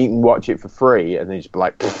 And then you can watch it for free, and then you just be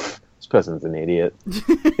like, this person's an idiot.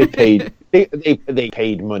 They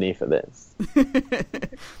paid money for this.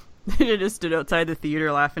 They just stood outside the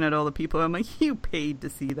theater laughing at all the people. I'm like, you paid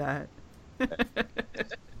to see that.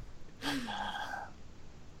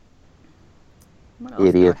 What else do I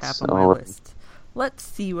Idiots. have on my Oh. list? Let's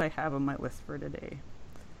see what I have on my list for today.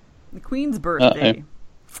 The Queen's birthday.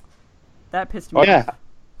 That pissed me Oh off. yeah.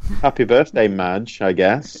 Happy birthday, Madge, I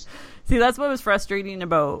guess. See, that's what was frustrating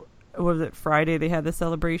about, what was it, Friday? They had the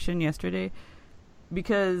celebration yesterday.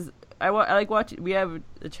 Because I like watch. We have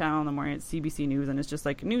a channel in the morning, it's CBC News, and it's just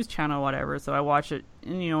like a news channel, whatever. So I watch it,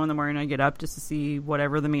 and in the morning I get up just to see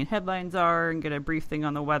whatever the main headlines are and get a brief thing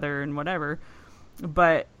on the weather and whatever.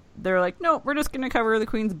 But they're like, no, we're just going to cover the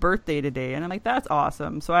Queen's birthday today. And I'm like, that's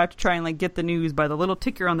awesome. So I have to try and get the news by the little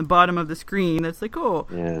ticker on the bottom of the screen that's like, oh,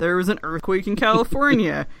 there was an earthquake in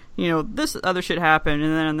California. This other shit happened.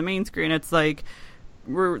 And then on the main screen, it's like,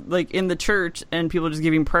 we're in the church and people just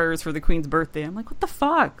giving prayers for the Queen's birthday. I'm like, what the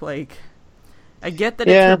fuck? I get that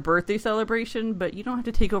it's her birthday celebration, but you don't have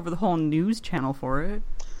to take over the whole news channel for it.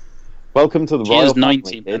 Welcome to the She royal is 90,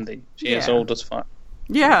 family, Mindy. She is old as fuck.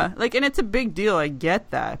 Yeah, and it's a big deal. I get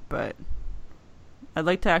that, but I'd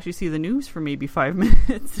like to actually see the news for maybe 5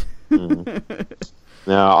 minutes.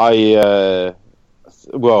 Now, we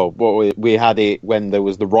had it when there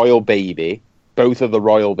was the royal baby, both of the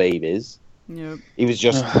royal babies. Yep. He was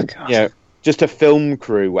just, just a film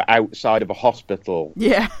crew outside of a hospital.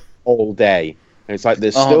 Yeah. All day. And it's like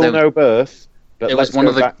there's still no birth. But there was one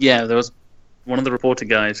of the there was one of the reporter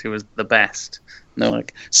guys who was the best. And they're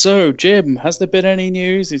like, "So, Jim, has there been any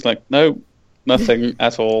news?" He's like, "No, nothing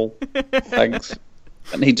at all. Thanks."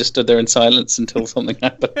 And he just stood there in silence until something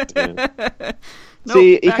happened. Yeah. Nope,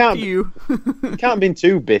 See, he back to you. he can't have been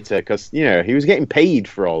too bitter because he was getting paid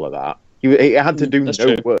for all of that. He had to do That's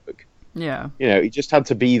no true. work. Yeah. He just had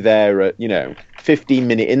to be there at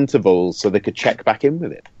 15-minute intervals so they could check back in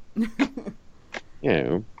with it. Well,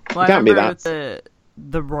 you I can't be remember that. with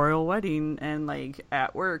the royal wedding and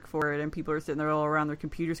at work for it, and people are sitting there all around their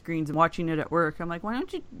computer screens and watching it at work. I'm like, why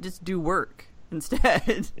don't you just do work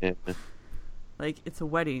instead? Yeah. It's a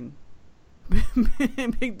wedding.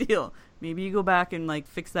 Big deal. Maybe you go back and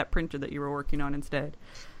fix that printer that you were working on instead.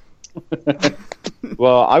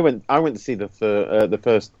 Well, I went to see the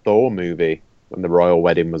first Thor movie when the royal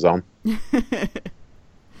wedding was on.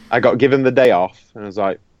 I got given the day off, and I was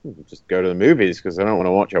like, just go to the movies because I don't want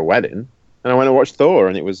to watch a wedding. And I went to watch Thor,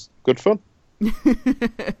 and it was good fun. Made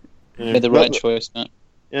the right choice, Matt.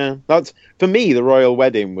 Yeah, that's for me. The royal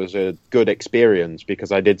wedding was a good experience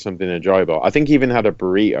because I did something enjoyable. I think he even had a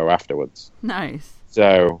burrito afterwards. Nice.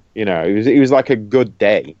 So it was like a good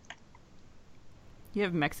day. You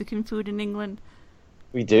have Mexican food in England?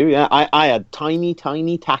 We do, yeah. I had tiny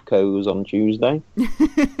tacos on Tuesday.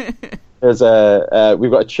 There's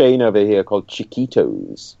we've got a chain over here called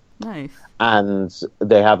Chiquitos. Nice. And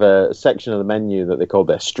they have a section of the menu that they call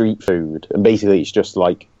their street food. And basically it's just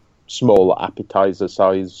small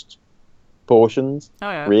appetizer-sized portions. Oh,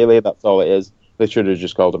 yeah. Really, that's all it is. They should have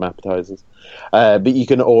just called them appetizers. But you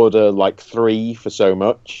can order 3 for so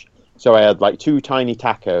much. So I had 2 tiny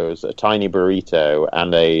tacos, a tiny burrito,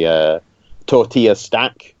 and a tortilla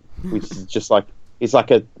stack, which is just it's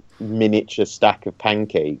like a miniature stack of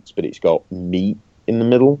pancakes, but it's got meat in the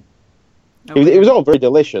middle. Okay. It was all very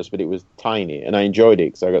delicious, but it was tiny, and I enjoyed it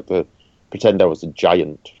because I got to pretend I was a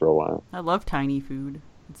giant for a while. I love tiny food.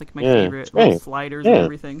 It's my Yeah, favorite. it's great. Sliders Yeah. and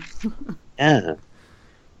everything. Yeah.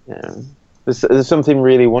 There's something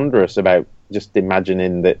really wondrous about just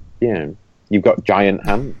imagining that you've got giant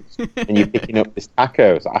hands and you're picking up this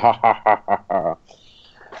taco. It's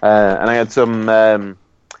and I had some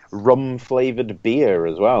rum flavored beer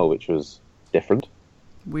as well, which was different.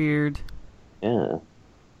 Weird. Yeah,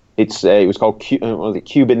 it was called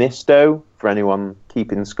Cubanisto for anyone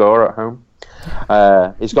keeping score at home.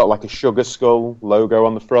 It's got a sugar skull logo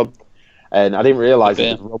on the front, and I didn't realise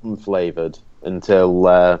it was rum flavored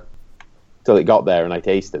until it got there and I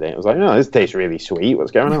tasted it. I was like, oh, this tastes really sweet.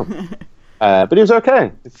 What's going on? But it was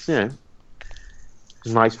okay. It's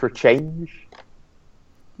nice for a change.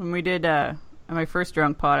 When we did my first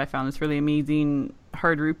drunk pot, I found this really amazing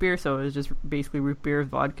hard root beer. So it was just basically root beer with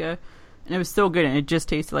vodka, and it was so good. And it just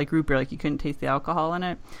tasted like root beer. You couldn't taste the alcohol in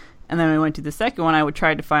it. And then when we went to the second one, I would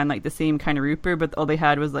try to find the same kind of root beer, but all they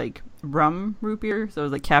had was rum root beer. So it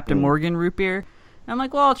was Captain Morgan root beer. And I'm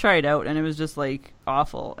like, well, I'll try it out. And it was just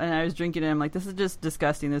awful. And I was drinking it. And I'm like, this is just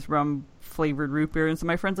disgusting, this rum flavored root beer. And so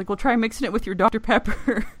my friend's like, well, try mixing it with your Dr.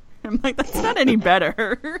 Pepper. I'm like, that's not any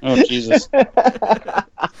better. Oh, Jesus.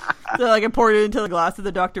 So I poured it into the glass of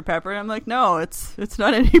the Dr. Pepper. And I'm like, no, it's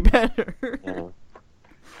not any better. Yeah.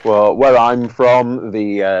 Well, where I'm from,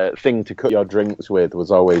 the thing to cut your drinks with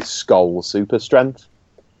was always Skoll Super Strength.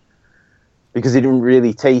 Because it didn't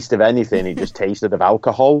really taste of anything, it just tasted of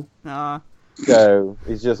alcohol. So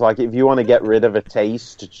it's just if you want to get rid of a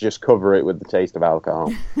taste, just cover it with the taste of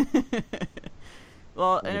alcohol.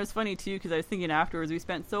 Well, and it was funny too because I was thinking afterwards we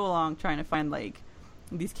spent so long trying to find like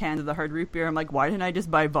these cans of the hard root beer. I'm like, why didn't I just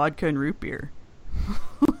buy vodka and root beer?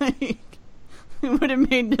 Like, it would have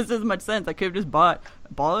made just as much sense. I could have just bought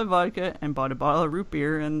a bottle of vodka and bought a bottle of root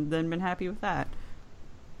beer and then been happy with that.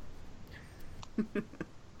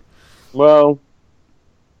 Well,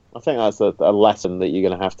 I think that's a lesson that you're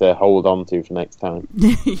going to have to hold on to for next time.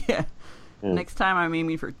 Yeah. Next time I'm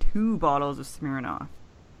aiming for 2 bottles of Smirnoff.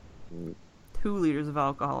 2 liters of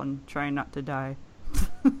alcohol and trying not to die.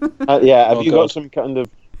 Yeah, have you God. got some kind of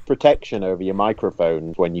protection over your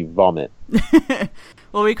microphone when you vomit?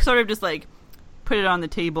 Well, we sort of just like put it on the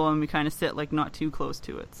table and we kind of sit like not too close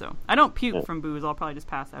to it. So I don't puke from booze. I'll probably just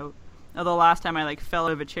pass out. Although last time I like fell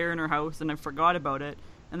out of a chair in her house and I forgot about it.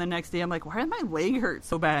 And the next day I'm like, why did my leg hurt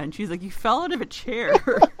so bad? And she's like, you fell out of a chair.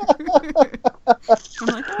 I'm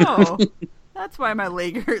like, oh, that's why my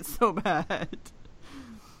leg hurts so bad.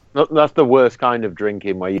 That's the worst kind of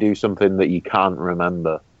drinking, where you do something that you can't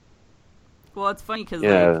remember. Well, it's funny because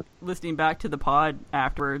like listening back to the pod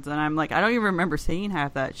afterwards, and I'm like, I don't even remember saying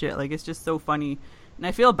half that shit. Like, it's just so funny, and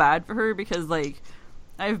I feel bad for her because like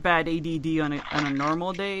I have bad ADD on a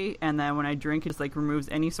normal day, and then when I drink, it just like removes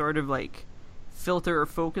any sort of like filter or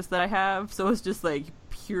focus that I have. So it's just like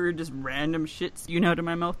pure, just random shit spewing out of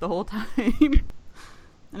my mouth the whole time.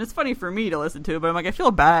 And it's funny for me to listen to it, but I'm like, I feel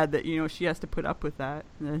bad that, you know, she has to put up with that.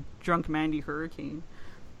 The drunk Mandy hurricane.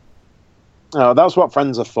 Oh, that's what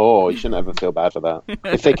friends are for. You shouldn't ever feel bad for that.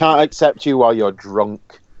 If they can't accept you while you're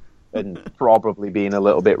drunk and probably being a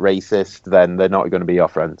little bit racist, then they're not going to be your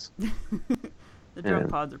friends. The drunk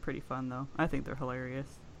pods are pretty fun, though. I think they're hilarious.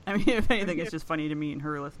 I mean, if anything, it's just funny to me and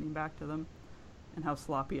her listening back to them. And how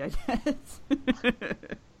sloppy I get.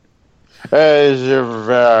 And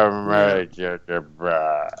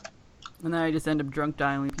then I just end up drunk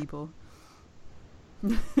dialing people.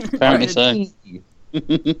 Apparently so.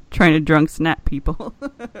 Trying to drunk snap people.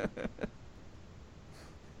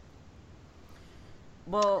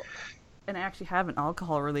 Well, and I actually have an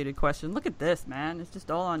alcohol-related question. Look at this, man. It's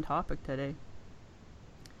just all on topic today.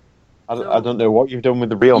 I don't know what you've done with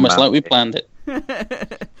the real Almost man. like we planned it.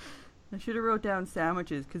 I should have wrote down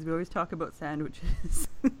sandwiches, because we always talk about sandwiches.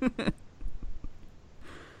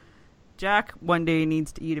 Jack one day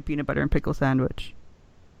needs to eat a peanut butter and pickle sandwich.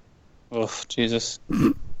 Oh, Jesus.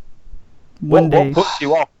 One day. What puts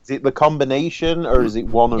you off? Is it the combination, or is it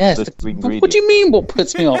one of the two ingredients? What do you mean what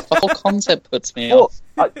puts me off? The whole concept puts me off.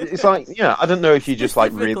 It's like, I don't know if you just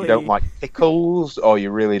like really don't like pickles, or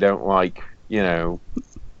you really don't like, peanut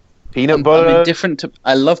butter. I'm indifferent to.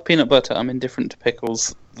 I love peanut butter. I'm indifferent to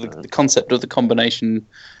pickles. The concept of the combination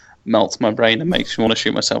melts my brain and makes me want to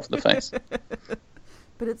shoot myself in the face.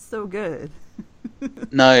 But it's so good.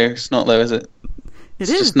 No, it's not though, is it? It's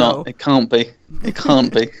just not. It can't be. It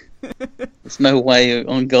can't be. There's no way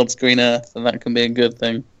on God's green earth that can be a good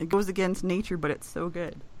thing. It goes against nature, but it's so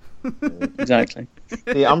good. Exactly.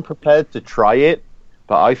 See, I'm prepared to try it,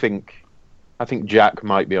 but I think Jack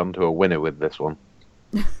might be onto a winner with this one.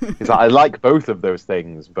 Because I like both of those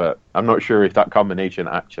things, but I'm not sure if that combination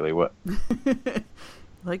actually works. I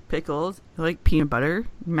like pickles. I like peanut butter.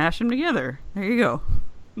 Mash them together. There you go.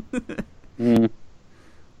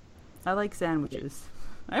 I like sandwiches.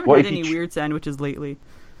 I haven't had any weird sandwiches lately.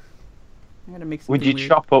 I gotta make something Would you weird.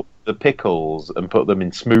 chop up the pickles and put them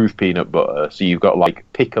in smooth peanut butter so you've got like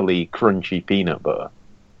pickly, crunchy peanut butter?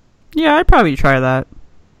 Yeah, I'd probably try that.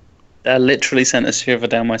 That literally sent a shiver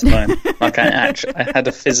down my spine. Like I had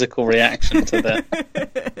a physical reaction to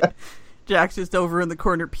that. Jack's just over in the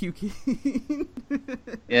corner puking.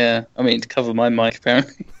 Yeah, I mean to cover my mic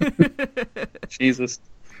apparently. Jesus.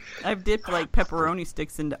 I've dipped like pepperoni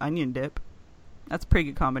sticks into onion dip. That's a pretty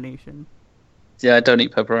good combination. Yeah, I don't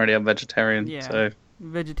eat pepperoni. I'm vegetarian. Yeah, So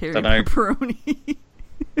vegetarian dunno. pepperoni.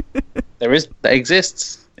 That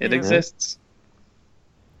exists. It exists.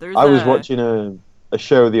 I was watching a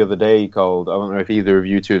show the other day called, I don't know if either of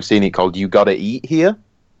you two have seen it, called You Gotta Eat Here.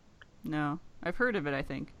 No, I've heard of it, I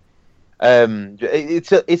think.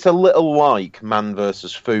 It's a little like Man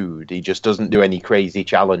vs. Food. He just doesn't do any crazy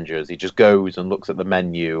challenges. He just goes and looks at the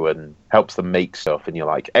menu and helps them make stuff, and you're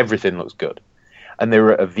like, everything looks good. And they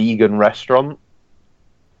were at a vegan restaurant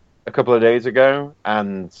a couple of days ago,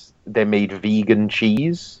 and they made vegan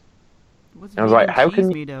cheese. What's I was like, how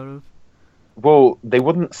can you... made out of? Well, they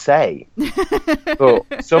wouldn't say.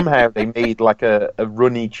 But somehow they made like a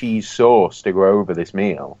runny cheese sauce to go over this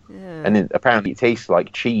meal. Yeah. And apparently it tastes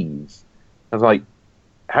like cheese. I was like,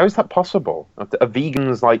 how is that possible? Are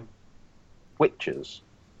vegans like witches?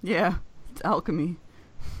 Yeah, it's alchemy.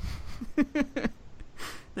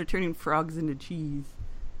 They're turning frogs into cheese.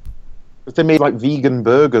 But they made like vegan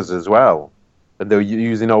burgers as well. and they were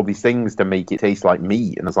using all these things to make it taste like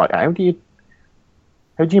meat. And I was like, how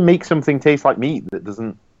do you make something taste like meat that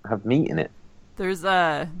doesn't have meat in it? There's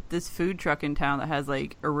this food truck in town that has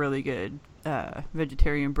like a really good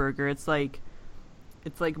vegetarian burger. It's like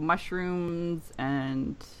mushrooms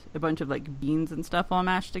and a bunch of like beans and stuff all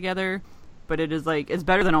mashed together. But it is like, it's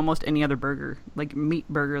better than almost any other burger, like meat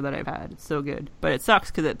burger that I've had. It's so good. But it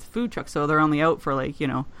sucks because it's a food truck, so they're only out for like,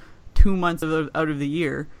 2 months out of the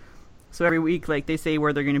year. So every week, like, they say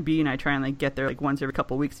where they're going to be, and I try and like get there like once every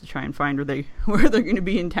couple of weeks to try and find where they're going to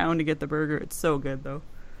be in town to get the burger. It's so good though.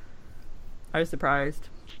 I was surprised.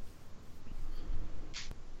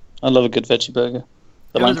 I love a good veggie burger.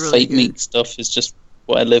 The It was like really fake good. meat stuff is just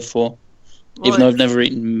what I live for. Well, Even though I've never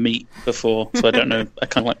eaten meat before, so I don't know. I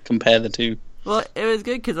can't like compare the two. Well, it was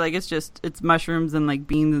good because like it's mushrooms and like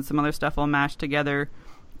beans and some other stuff all mashed together,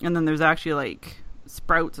 and then there's actually like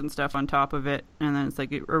sprouts and stuff on top of it, and then it's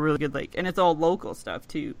like a really good like, and it's all local stuff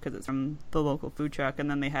too because it's from the local food truck.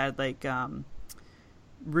 And then they had like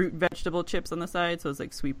root vegetable chips on the side, so it's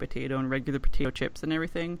like sweet potato and regular potato chips and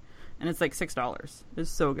everything, and it's like $6. It's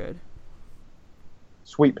so good.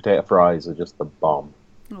 Sweet potato fries are just the bomb.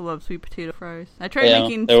 I love sweet potato fries. I tried Yeah,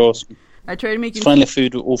 making. they're awesome. I tried making. It's finally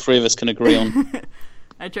food all three of us can agree on.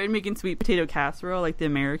 I tried making sweet potato casserole like the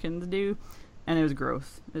Americans do, and it was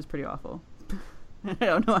gross. It was pretty awful. I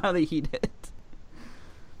don't know how they heat it.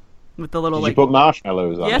 With the little Did like. you put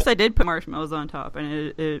marshmallows on Yes, it? I did put marshmallows on top,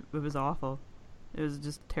 and it was awful. It was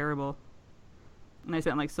just terrible. And I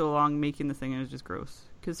spent like so long making this thing, and it was just gross.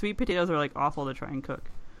 Because sweet potatoes are like awful to try and cook.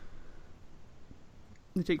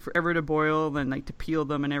 They take forever to boil, and like to peel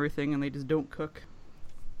them and everything, and they just don't cook.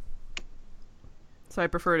 So I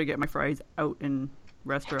prefer to get my fries out in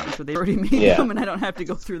restaurants where they've already made them, and I don't have to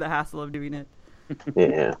go through the hassle of doing it.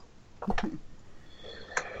 Yeah. But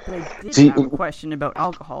I did have a question about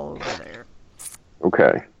alcohol over there.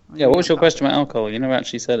 Okay. Yeah, what was your question about alcohol? You never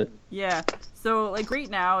actually said it. Yeah, so like right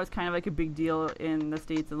now it's kind of like a big deal in the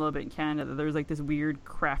States and a little bit in Canada that there's like this weird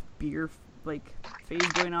craft beer like phase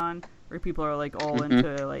going on where people are like all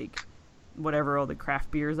into like whatever all the craft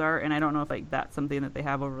beers are, and I don't know if like that's something that they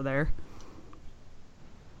have over there.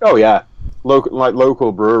 Oh yeah,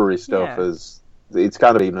 local brewery stuff Yeah. it's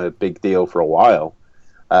kind of been a big deal for a while.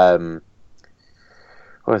 What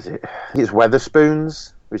is it? I think it's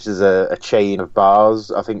Weatherspoons, which is a chain of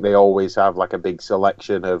bars. I think they always have like a big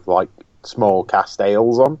selection of like small cask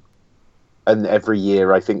ales on, and every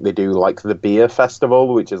year I think they do like the beer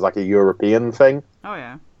festival, which is like a European thing. Oh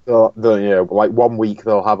yeah. So like 1 week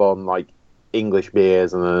they'll have on like English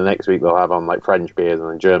beers, and then the next week they'll have on like French beers and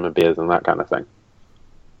then German beers and that kind of thing.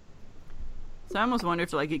 So I almost wonder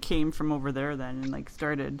if like it came from over there then and like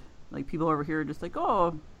started like people over here are just like,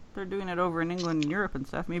 oh, they're doing it over in England and Europe and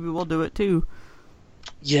stuff. Maybe we'll do it too.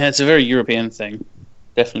 Yeah, it's a very European thing.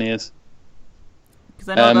 Definitely is. Because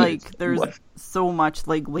I know like there's what- so much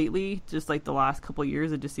like lately, just like the last couple of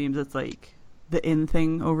years, it just seems it's like the in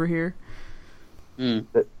thing over here.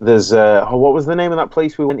 There's what was the name of that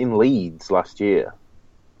place we went in Leeds last year?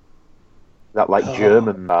 That like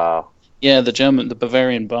German bar. Yeah, the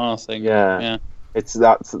Bavarian bar thing. Yeah.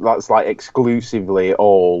 That's like exclusively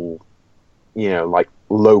all, like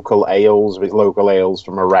local ales with local ales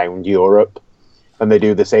from around Europe, and they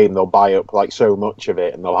do the same. They'll buy up like so much of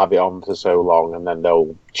it, and they'll have it on for so long, and then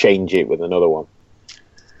they'll change it with another one.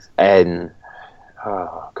 And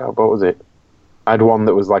oh god, what was it? I had one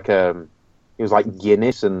that was like it was like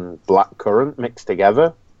Guinness and blackcurrant mixed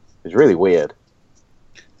together. It was really weird.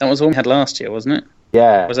 That was what we had last year, wasn't it?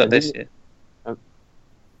 Yeah. Or was that this year? I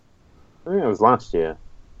think it was last year.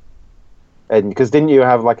 And because didn't you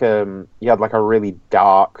have like you had like a really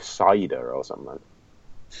dark cider or something?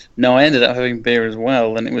 No, I ended up having beer as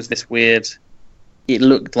well, and it was this weird. It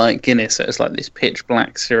looked like Guinness, so it was like this pitch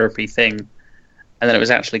black syrupy thing, and then it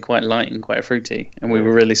was actually quite light and quite fruity, and we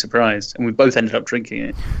were really surprised, and we both ended up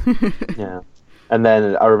drinking it. Yeah. And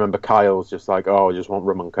then I remember Kyle's just like, "Oh, I just want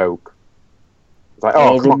rum and coke." It's like,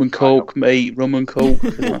 Oh, come rum on, and coke, mate, rum and coke.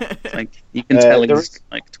 Like you can tell he's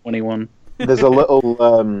like 21. There's a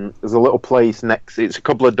little place next. It's a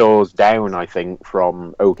couple of doors down, I think,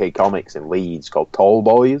 from OK Comics in Leeds called Tall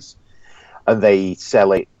Boys, and they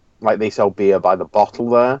sell it like they sell beer by the bottle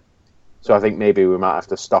there. So I think maybe we might have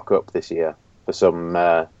to stock up this year for some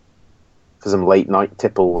late night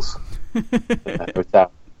tipples. Because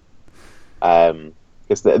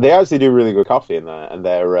they actually do really good coffee in there, and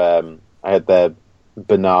I had their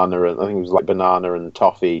banana and I think it was like banana and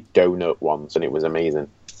toffee donut once, and it was amazing.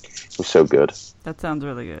 It was so good. That sounds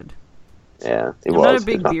really good. Yeah, I'm not a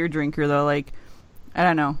big beer drinker though. Like I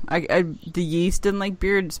don't know. The yeast in like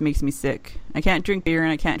beer just makes me sick. I can't drink beer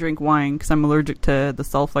and I can't drink wine because I'm allergic to the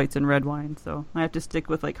sulfites in red wine. So I have to stick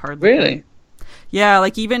with like hard liquor. Really? Yeah,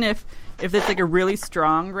 like even if it's like a really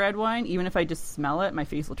strong red wine, even if I just smell it, my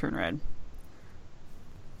face will turn red.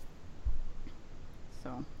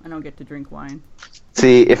 So I don't get to drink wine.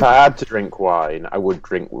 See, if I had to drink wine, I would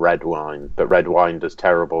drink red wine, but red wine does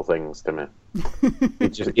terrible things to me.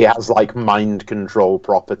 It has like mind control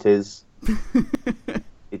properties.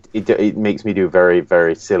 It makes me do very,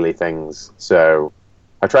 very silly things. So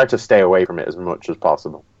I try to stay away from it as much as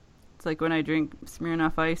possible. It's like when I drink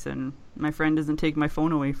Smirnoff Ice and my friend doesn't take my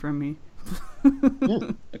phone away from me.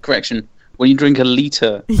 A correction. When you drink a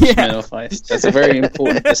litre of Smirnoff Ice, there's a very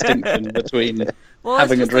important distinction between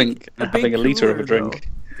having a drink and having a litre of a drink.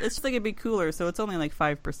 Though. It's just like a big cooler, so it's only like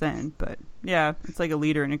 5%. But yeah, it's like a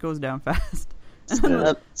litre and it goes down fast.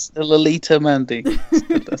 That's still a litre, Mandy.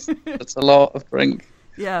 That's a lot of drink.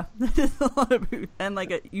 Yeah, that is a lot of booze. And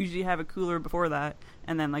like I usually have a cooler before that,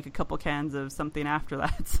 and then like a couple cans of something after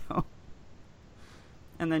that. So,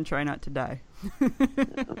 and then try not to die.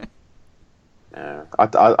 Yeah,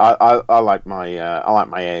 I like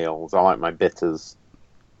my ales. I like my bitters.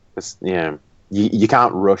 You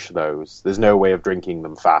can't rush those. There's no way of drinking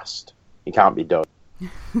them fast. You can't be done.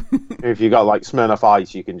 If you got like Smirnoff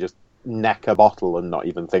Ice, you can just neck a bottle and not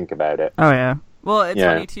even think about it. Oh yeah. Well, it's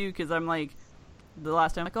funny too because I'm like, the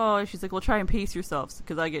last time, like, oh, she's like, well, try and pace yourself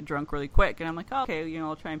because I get drunk really quick, and I'm like, oh, okay,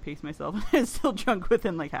 I'll try and pace myself. And I'm still drunk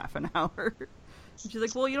within like half an hour. And she's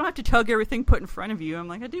like, well, you don't have to chug everything put in front of you. I'm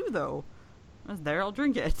like, I do though. I was there, I'll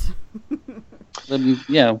drink it.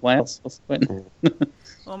 Yeah, why else? What's the point?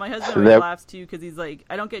 Well, my husband always laughs too because he's like,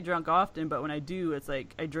 I don't get drunk often, but when I do, it's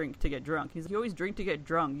like I drink to get drunk. He's like, you always drink to get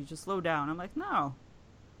drunk. You just slow down. I'm like, no.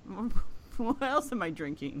 What else am I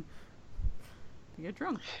drinking? To get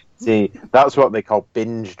drunk. See, that's what they call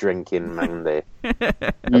binge drinking, Mandy.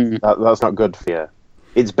 That's not good for you.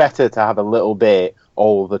 It's better to have a little bit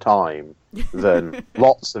all the time than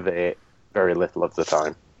lots of it very little of the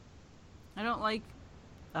time. I don't like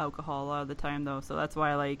alcohol a lot of the time, though, so that's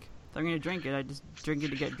why, like, if I'm going to drink it, I just drink it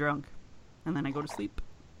to get drunk. And then I go to sleep.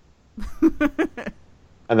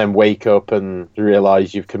 And then wake up and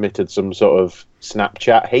realise you've committed some sort of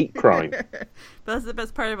Snapchat hate crime. That's the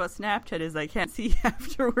best part about Snapchat is I can't see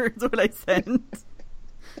afterwards what I sent.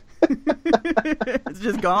 It's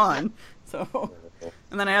just gone. So,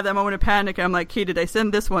 and then I have that moment of panic. And I'm like, okay, did I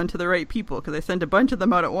send this one to the right people? Because I sent a bunch of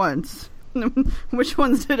them out at once. Which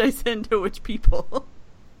ones did I send to which people?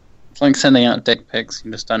 It's like sending out dick pics.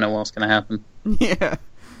 You just don't know what's going to happen. Yeah.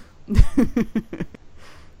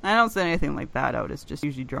 I don't send anything like that out. It's just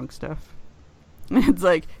usually drunk stuff. It's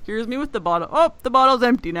like, here's me with the bottle. Oh, the bottle's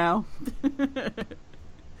empty now.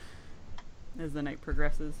 As the night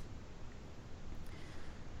progresses.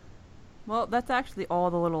 Well, that's actually all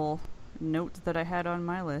the little notes that I had on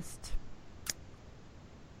my list.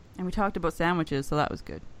 And we talked about sandwiches, so that was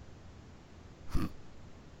good.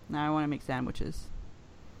 Now I want to make sandwiches.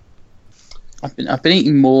 I've been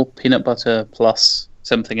eating more peanut butter plus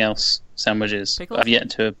something else sandwiches. Pickles? I've yet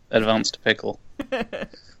to advance to pickle.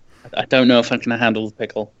 I don't know if I can handle the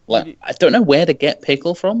pickle. Like, I don't know where to get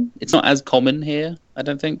pickle from. It's not as common here, I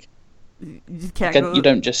don't think. You just can't Like, you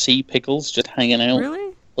don't just see pickles just hanging out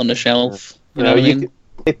on the shelf. You know what I mean?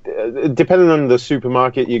 Depending on the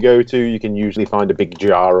supermarket you go to, you can usually find a big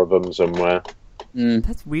jar of them somewhere.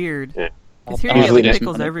 That's weird. Yeah. Because here you get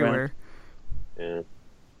pickles everywhere. Yeah.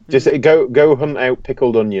 Just go hunt out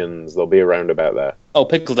pickled onions. They'll be around about there. Oh,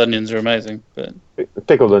 pickled onions are amazing. But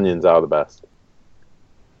pickled onions are the best.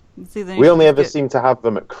 See, we only ever seem to have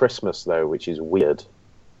them at Christmas, though, which is weird.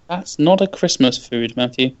 That's not a Christmas food,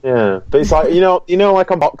 Matthew. Yeah, but it's like, you know,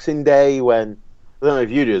 like on Boxing Day when, I don't know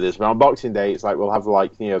if you do this, but on Boxing Day, it's like we'll have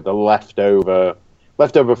like, the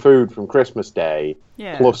leftover food from Christmas Day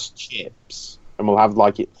plus chips, and we'll have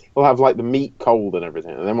like the meat cold and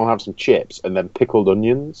everything, and then we'll have some chips and then pickled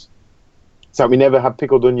onions. So we never have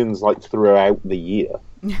pickled onions like throughout the year.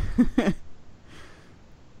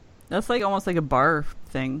 That's like almost like a bar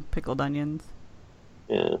thing, pickled onions.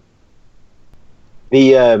 Yeah.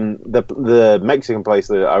 The Mexican place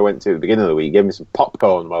that I went to at the beginning of the week gave me some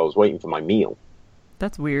popcorn while I was waiting for my meal.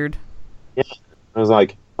 That's weird. Yeah. I was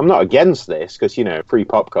like, I'm not against this, because, free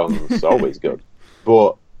popcorn is always good.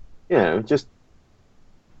 But, just,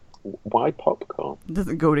 why popcorn? It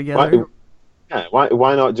doesn't go together.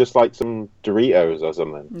 Why not just like some Doritos or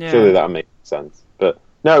something? Yeah. Surely that makes sense. But,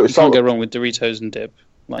 no, you can't go wrong with Doritos and dip.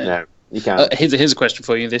 Like, no, you can't. Here's a question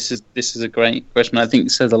for you. This is a great question. I think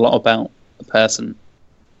it says a lot about a person.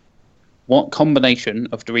 What combination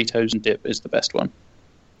of Doritos and dip is the best one?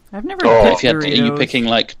 I've never Oh. picked If you had, are you Doritos. picking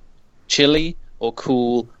like chili or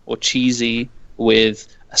cool or cheesy with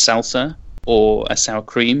a salsa or a sour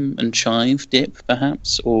cream and chive dip,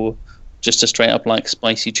 perhaps, or just a straight up like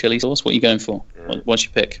spicy chili sauce? What are you going for? What's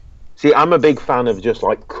your pick? See, I'm a big fan of just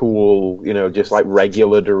like cool, just like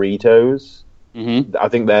regular Doritos. Mm-hmm. I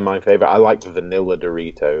think they're my favorite. I like vanilla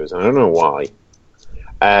Doritos, and I don't know why.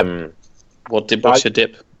 What's your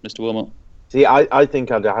dip, Mr. Wilmot? See, I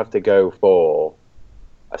think I'd have to go for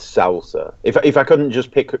a salsa. If I couldn't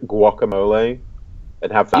just pick guacamole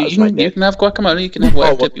and have that as my You dip. can have guacamole. You can have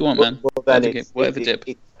whatever dip you want, man. Well, then Whatever dip.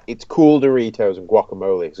 It's cool Doritos and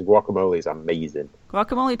guacamole, because guacamole is amazing.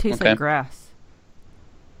 Guacamole tastes Okay. like grass.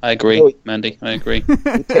 I agree, Oh, Mandy. I agree.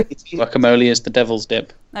 It's Guacamole is the devil's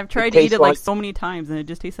dip. I've tried to eat tastes it like like- so many times, and it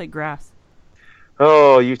just tastes like grass.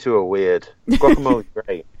 Oh, you two are weird. Guacamole's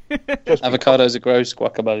great. Just Avocados are gross.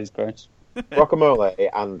 Guacamole's gross. guacamole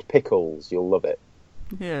and pickles, you'll love it.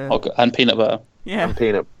 Yeah. And peanut butter. Yeah. And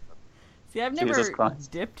peanut. See, I've Jesus never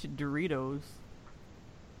Christ. dipped Doritos.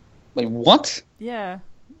 Wait, what? Yeah.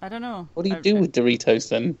 I don't know. What do you I do with Doritos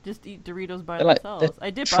then? just eat Doritos by They're like themselves. I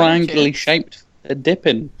dip triangularly onion chips. shaped. They're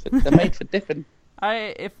dipping. They're made for dipping.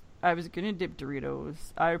 If I was gonna dip Doritos,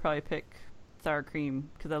 I would probably pick sour cream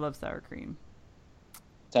because I love sour cream.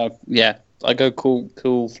 So yeah, I go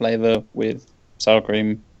cool flavor with sour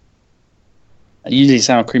cream. Usually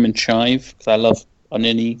sour cream and chive because I love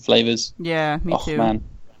oniony flavors. Yeah, me Oh too. man,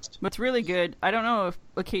 What's really good, I don't know if...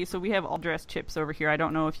 Okay, so we have all dressed chips over here. I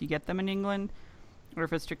don't know if you get them in England or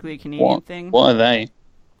if it's strictly a Canadian thing. what are they?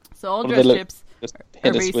 So all What do they dressed look- chips, Just Are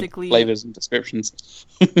hit us basically- with flavors and descriptions.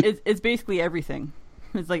 it's basically everything.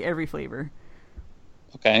 It's like every flavor.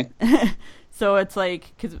 Okay. So it's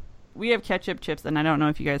like... Because we have ketchup chips, and I don't know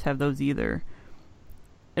if you guys have those either.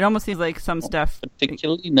 It almost seems like some stuff...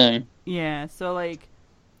 Particularly, no. Yeah, so like...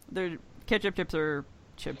 Their ketchup chips are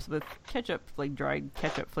chips with ketchup, like dried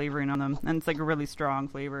ketchup flavoring on them, and it's like a really strong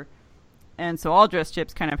flavor. And so all dressed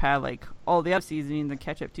chips kind of have like all the other seasonings and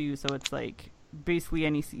ketchup too, so it's like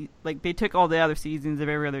basically like they took all the other seasonings of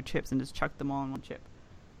every other chips and just chucked them all in one chip.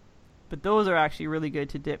 But those are actually really good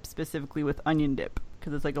to dip, specifically with onion dip,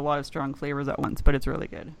 because it's like a lot of strong flavors at once, but it's really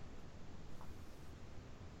good.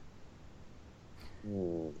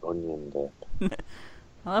 Onion dip.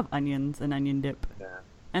 I love onions and onion dip. Yeah.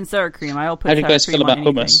 And sour cream. I'll put How do you sour guys cream feel on about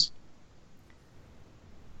anything. hummus?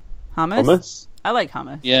 Hummus? Hummus? I like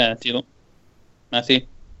hummus. Yeah, do you like Matthew?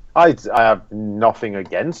 I have nothing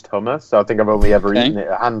against hummus. So I think I've only ever Okay. eaten it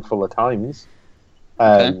a handful of times.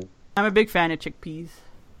 Okay. I'm a big fan of chickpeas.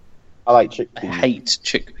 I like I chickpeas. hate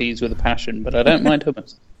chickpeas with a passion, but I don't mind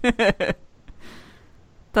hummus.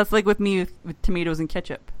 That's like with me with tomatoes and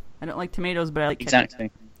ketchup. I don't like tomatoes, but I like Exactly.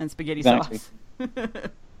 ketchup and spaghetti Exactly. sauce.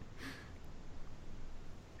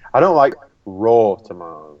 I don't like raw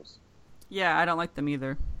tomatoes. Yeah, I don't like them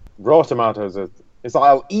either. Raw tomatoes are... It's like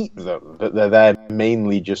I'll eat them, but they're there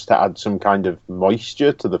mainly just to add some kind of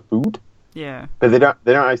moisture to the food. Yeah. But they don't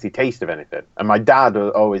actually taste of anything. And my dad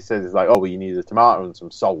always says, it's like, oh, well, you need a tomato and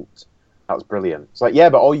some salt. That's brilliant. It's like, yeah,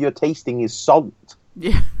 but all you're tasting is salt.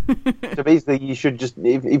 Yeah. So basically, you should just,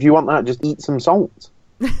 if you want that, just eat some salt.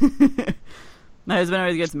 My husband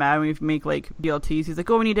always gets mad when we make like BLTs. He's like,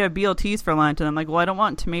 "Oh, we need to have BLTs for lunch," and I'm like, "Well, I don't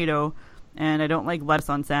want tomato, and I don't like lettuce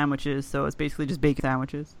on sandwiches, so it's basically just bacon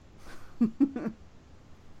sandwiches." Because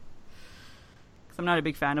I'm not a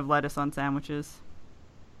big fan of lettuce on sandwiches.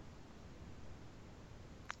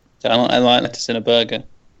 So I like lettuce in a burger,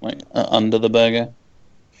 like under the burger.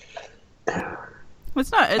 Well,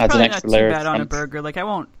 it's not. It's Adds an probably not extra too layer of bad on a crunch. burger. Like I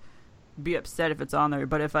won't be upset if it's on there,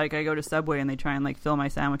 but if like I go to Subway and they try and like fill my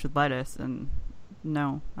sandwich with lettuce, and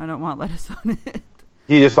no, I don't want lettuce on it.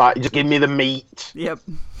 You just give me the meat. Yep.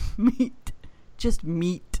 Meat. Just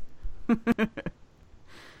meat. And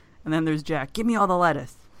then there's Jack. Give me all the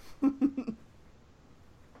lettuce.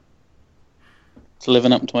 It's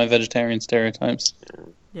living up to my vegetarian stereotypes.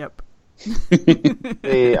 Yep.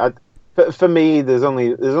 For me, there's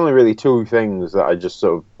only really two things that I just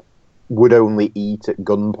sort of would only eat at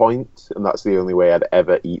gunpoint, and that's the only way I'd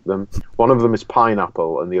ever eat them. One of them is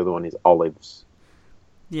pineapple, and the other one is olives.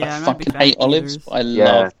 Yeah, I I'm not a big fucking fan hate of olives, either. but I Yeah.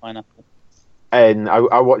 love pineapple. And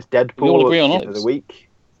I watched Deadpool We all agree at on the end of olives. the week.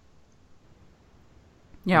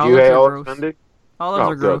 Yeah, Do you olives hate are olives, gross. Mandy? Olives Oh,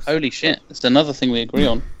 are good. gross. Holy shit, that's another thing we agree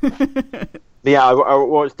on. Yeah, I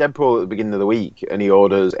watched Deadpool at the beginning of the week, and he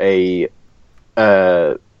orders a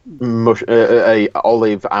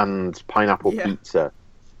olive and pineapple Yeah. pizza,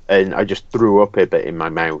 and I just threw up a bit in my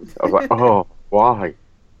mouth. I was like, oh, why?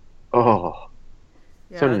 Oh,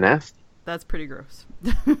 so Yeah, nasty. that's pretty gross.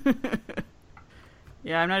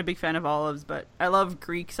 Yeah, I'm not a big fan of olives, but I love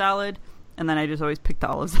Greek salad. and then I just always pick the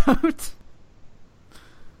olives out.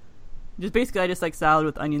 Just basically, I just like salad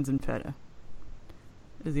with onions and feta.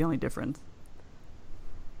 Is the only difference.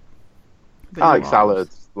 But I no like olives.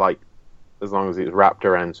 salads, like, as long as it's wrapped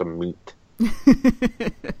around some meat.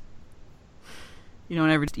 You don't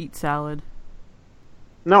ever just eat salad.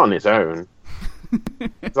 Not on its own.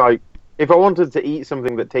 It's like, if I wanted to eat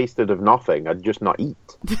something that tasted of nothing, I'd just not eat.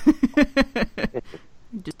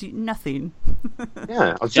 Just eat nothing.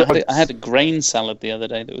 Yeah, I had a grain salad the other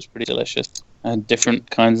day that was pretty delicious. I had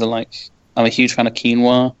different kinds of I'm a huge fan of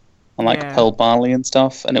quinoa and pearl barley and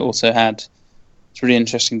stuff, and it also had it's really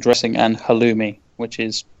interesting dressing and halloumi, which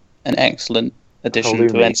is an excellent addition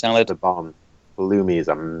to any salad. The bomb. Halloumi is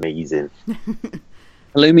amazing.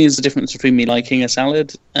 Halloumi is the difference between me liking a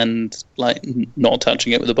salad and not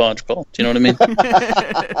touching it with a barge pole. Do you know what I mean?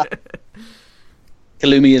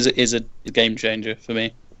 Halloumi is a game changer for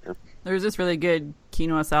me. There's this really good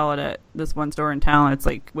quinoa salad at this one store in town. It's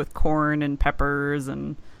like with corn and peppers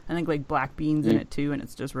and I think like black beans in it too, and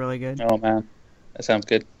it's just really good. Oh man, that sounds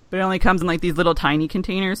good. But it only comes in like these little tiny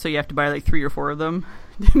containers, so you have to buy like 3 or 4 of them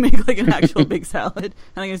to make like an actual big salad.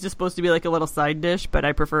 I think it's just supposed to be like a little side dish, but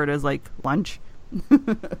I prefer it as like lunch.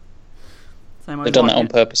 So They've done that on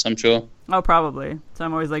purpose, I'm sure. Oh, probably. So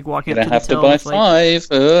I'm always like walking You up don't to the have till. to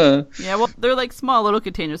buy 5. Yeah, well, they're like small little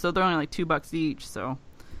containers, so they're only like $2 each. So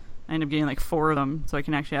I end up getting like 4 of them, so I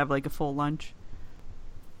can actually have like a full lunch.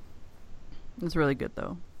 It's really good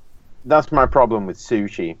though. That's my problem with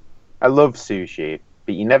sushi. I love sushi,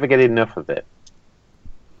 but you never get enough of it.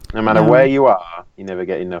 No matter where you are, you never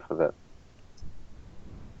get enough of it.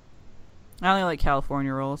 I only like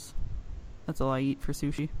California rolls. That's all I eat for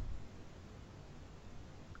sushi.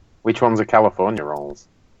 Which ones are California rolls?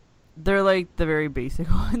 They're like the very basic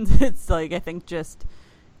ones. It's like I think just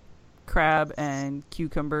crab and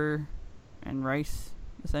cucumber and rice,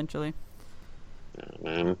 essentially.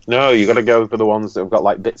 No, you got to go for the ones that have got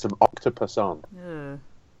like bits of octopus on, Ugh.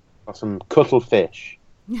 or some cuttlefish.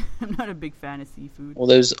 I'm not a big fan of seafood. Or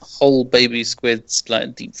those whole baby squids,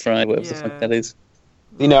 deep fried, whatever the fuck that is.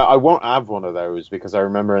 You know, I won't have one of those because I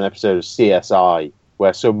remember an episode of CSI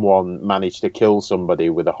where someone managed to kill somebody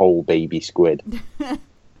with a whole baby squid.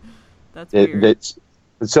 That's weird.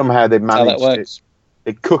 Somehow they That's how that managed works.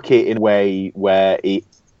 to cook it in a way where it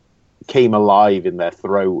came alive in their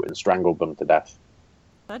throat and strangled them to death.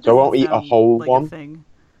 That So I won't doesn't eat a sound whole like one. A thing.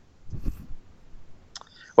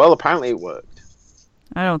 Well, apparently it worked.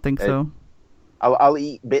 I don't think so. I'll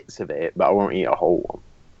eat bits of it, but I won't eat a whole one.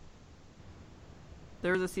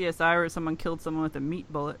 There was a CSI where someone killed someone with a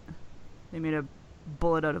meat bullet. They made a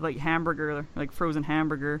bullet out of like hamburger, like frozen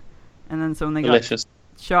hamburger, and then so when they Delicious.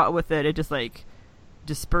 got shot with it, it just like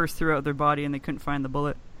dispersed throughout their body, and they couldn't find the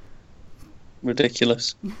bullet.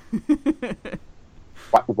 Ridiculous.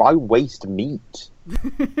 Why waste meat?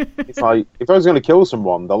 It's like, if I was going to kill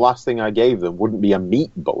someone, the last thing I gave them wouldn't be a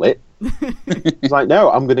meat bullet. It's like,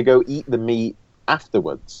 no, I'm going to go eat the meat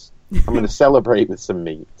afterwards. I'm going to celebrate with some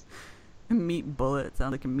meat. A meat bullet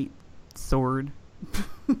sounds like a meat sword.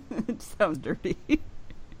 It sounds dirty.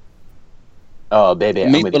 Oh, baby.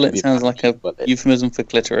 I'm Meat gonna bullet give you sounds my like a meat bullet. euphemism for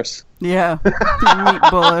clitoris. Yeah, meat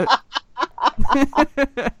bullet.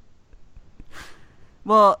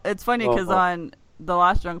 Well, it's funny because on the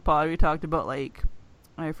last Drunk Pod we talked about like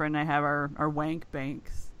my friend and I have our wank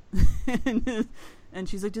banks, and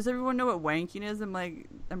she's like, "Does everyone know what wanking is?" I'm like,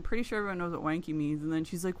 "I'm pretty sure everyone knows what wanking means." And then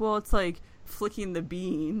she's like, "Well, it's like flicking the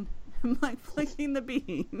bean." I'm like, "Flicking the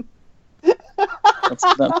bean."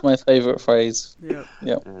 That's my favourite phrase. Yep.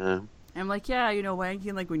 Yep. I'm like, "Yeah, you know,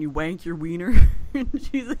 wanking like when you wank your wiener." And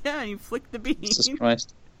she's like, "Yeah, you flick the bean." Jesus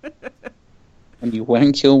Christ. And you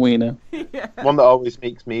wank your wiener. Yeah. One that always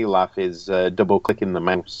makes me laugh is double-clicking the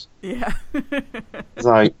mouse. Yeah. It's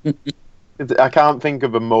like, I can't think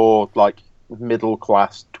of a more like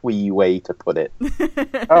middle-class twee way to put it.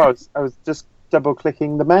 I was just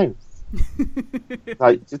double-clicking the mouse.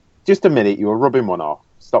 Like, just a minute, you were rubbing one off.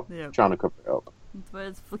 Stop trying to cover it up. But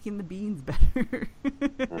it's flicking the beans better.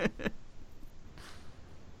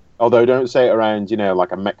 Although, don't say it around,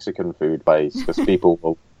 like a Mexican food place, because people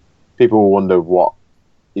will wonder what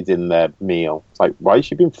is in their meal. It's like, why has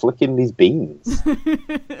she been flicking these beans?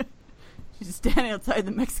 She's standing outside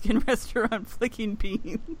the Mexican restaurant flicking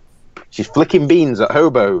beans. She's flicking beans at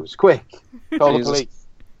hobos. Quick, call the police.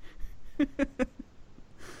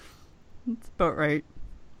 That's about right.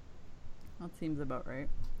 That seems about right.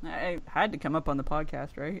 I had to come up on the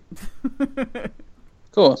podcast, right?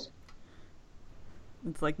 Of course.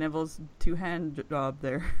 It's like Neville's two-hand job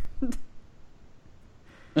there.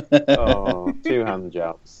 Oh, 2-hand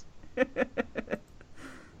jobs. That's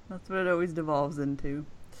what it always devolves into.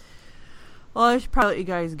 Well, I should probably let you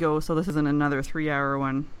guys go, so this isn't another 3-hour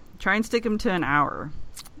one. Try and stick them to an hour,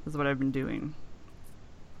 is what I've been doing.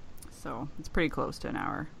 So, it's pretty close to an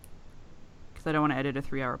hour. Because I don't want to edit a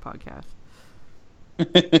 3-hour podcast.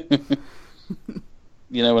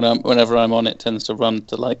 You know, whenever I'm on, it tends to run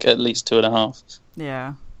to like at least 2.5.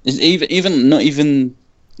 Yeah. It's even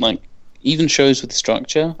shows with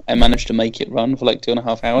structure, I managed to make it run for like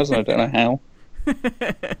 2.5 hours, and I don't know how.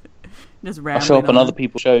 Just I rambling show up on on. other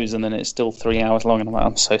people's shows, and then it's still 3 hours long, and I'm like,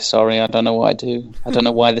 I'm so sorry, I don't know what I do. I don't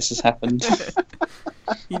know why this has happened.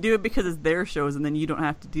 You do it because it's their shows, and then you don't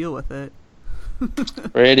have to deal with it.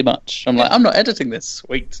 Pretty much. I'm like, I'm not editing this.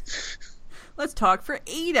 Wait. Let's talk for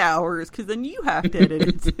 8 hours, because then you have to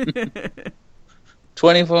edit it.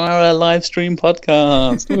 24-hour live stream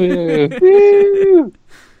podcast. Woo. Woo!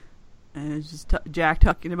 And it's just Jack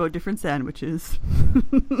talking about different sandwiches.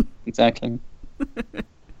 Exactly.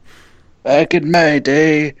 Back in my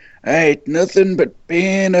day, I ate nothing but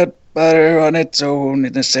peanut butter on its own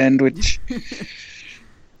in a sandwich.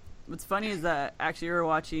 What's funny is that actually we were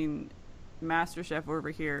watching MasterChef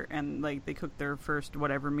over here, and like they cooked their first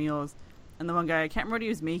whatever meals, and the one guy, I can't remember what he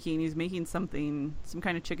was making. He was making something, some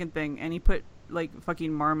kind of chicken thing, and he put like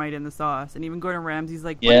fucking Marmite in the sauce. And even Gordon Ramsay's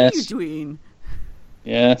like, "What are you doing?"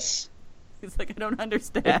 Yes. He's like, "I don't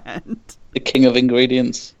understand." The king of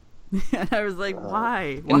ingredients. And I was like,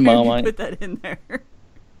 "Why? Why in did you Marmite. put that in there?"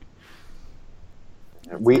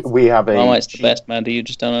 We have a Marmite's the best, Mandy. You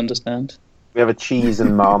just don't understand. we have a cheese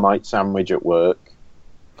and Marmite sandwich at work.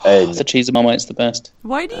 The cheese and Marmite's the best.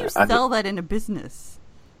 Why do you sell that in a business?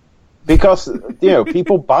 Because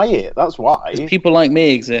people buy it. That's why. People like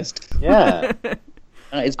me exist. Yeah.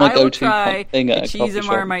 That is my I will go-to try thing at a a cheese coffee and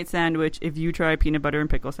shop. Marmite sandwich if you try a peanut butter and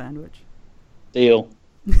pickle sandwich. Deal.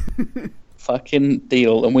 Fucking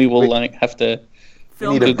deal. And we will have to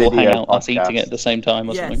Film need a it. Google video Hangout us podcast. eating it at the same time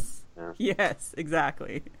or something. Yes. Yes,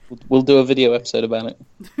 exactly. We'll do a video episode about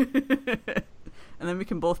it. And then we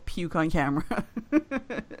can both puke on camera.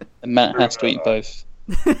 And Matt has to eat both.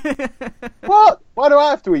 What? Why do I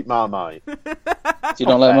have to eat Marmite? Do you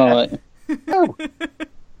not like Marmite? No.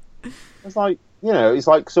 It's like, it's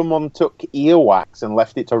like someone took earwax and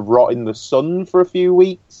left it to rot in the sun for a few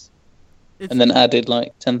weeks. It's, And then added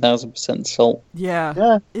 10,000% salt. yeah,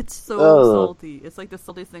 Yeah. it's so Ugh. salty. It's like the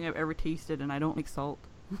saltiest thing I've ever tasted, and I don't like salt.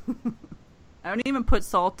 I don't even put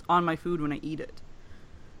salt on my food when I eat it.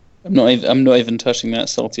 I'm not even touching that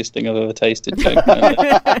saltiest thing I've ever tasted. Joke.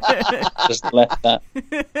 Just left that.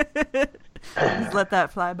 Just let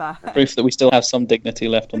that fly by. Proof that we still have some dignity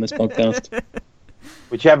left on this podcast.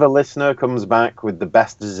 Whichever listener comes back with the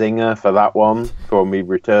best zinger for that one when we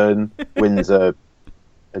return wins a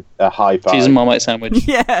high five. Cheese and Marmite sandwich.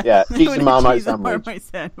 Yeah, Yeah, cheese and Marmite cheese and sandwich. Marmite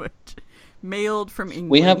sandwich, mailed from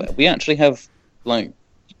England. We actually have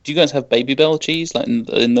do you guys have Baby Bell cheese in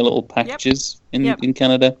the little packages in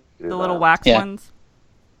Canada? the little wax Yeah. ones.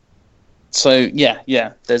 So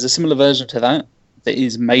yeah, there's a similar version to that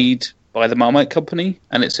is made by the Marmite company,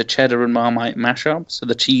 and it's a cheddar and Marmite mashup. So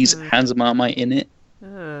the cheese has a Marmite in it,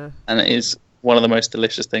 Ugh, and it is one of the most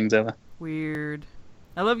delicious things ever. weird.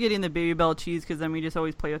 I love getting the Baby Bell cheese because then we just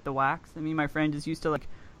always play with the wax. I mean, my friend just used to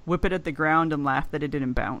whip it at the ground and laugh that it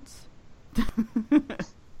didn't bounce.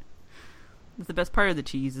 That's the best part of the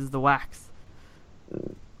cheese is the wax.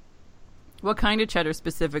 What kind of cheddar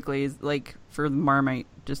specifically is for Marmite?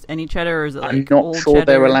 Just any cheddar, or is it I'm not old sure cheddar?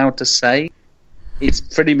 they're allowed to say. It's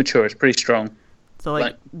pretty mature. It's pretty strong. So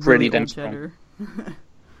pretty really damn old strong. cheddar.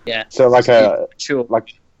 Yeah. So like a Sure.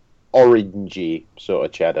 orangey sort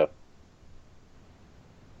of cheddar.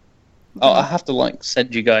 Oh, I have to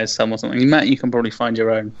send you guys some or something. Matt, you can probably find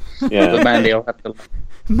your own. But Yeah. Mandy, I'll have to.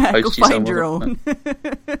 Matt, go Post you find some your of own.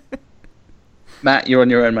 Matt, you're on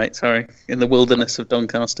your own, mate. Sorry, in the wilderness of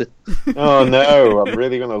Doncaster. Oh no, I'm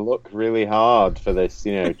really going to look really hard for this,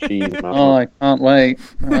 cheese. Oh, I can't wait.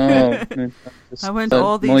 Oh, I went to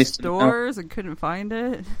all these stores and couldn't find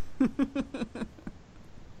it.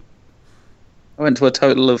 I went to a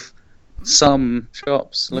total of some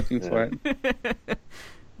shops looking for it.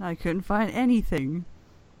 I couldn't find anything.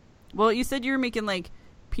 Well, you said you were making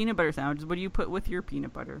peanut butter sandwiches. What do you put with your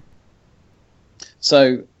peanut butter?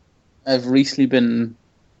 So, I've recently been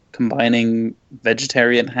combining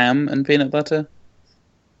vegetarian ham and peanut butter.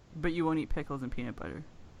 But you won't eat pickles and peanut butter.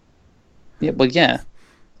 Yeah, well, yeah.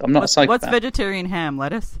 I'm not a psychopath. What's vegetarian ham?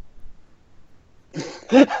 Lettuce?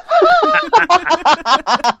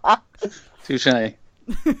 Touche.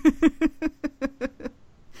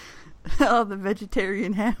 Oh, the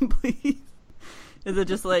vegetarian ham, please. Is it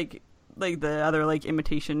just like the other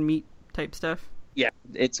imitation meat type stuff? Yeah,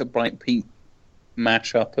 it's a bright pea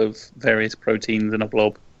mashup of various proteins in a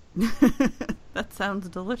blob. That sounds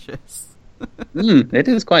delicious. It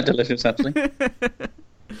is quite delicious, actually.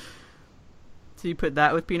 So you put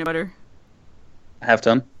that with peanut butter? I have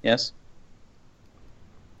done, yes.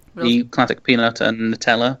 What The else? classic peanut and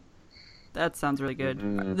Nutella. That sounds really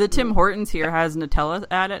good. The Tim Hortons here has Nutella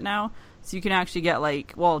at it now. So you can actually get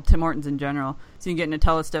Tim Hortons in general. So you can get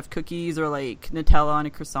Nutella stuffed cookies or like Nutella on a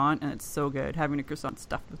croissant, and it's so good having a croissant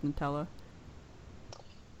stuffed with Nutella.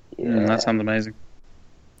 That sounds amazing.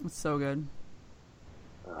 It's so good.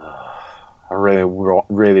 I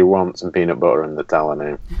really want some peanut butter and Nutella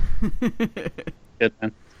now. Good,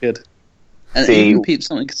 man. Good. And See- even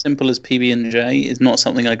something as simple as PB&J is not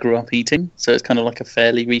something I grew up eating, so it's kind of like a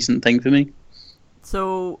fairly recent thing for me.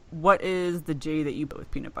 So what is the J that you put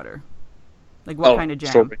with peanut butter? Like what kind of jam?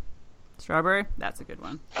 Strawberry. Strawberry? That's a good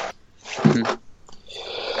one.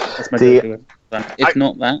 That's my See, go-to. If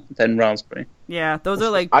not that, then raspberry. Yeah, those are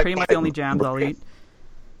like pretty much the only jams I'll eat.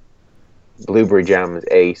 Blueberry jam is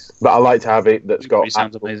ace, but I like to have it that's got Blueberry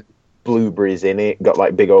sounds actual amazing. blueberries in it. Got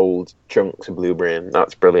like big old chunks of blueberry in.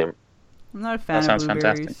 That's brilliant. I'm not a fan That of sounds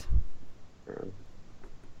blueberries. fantastic.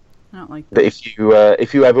 I don't like But them.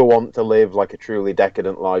 if you ever want to live like a truly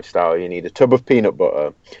decadent lifestyle, you need a tub of peanut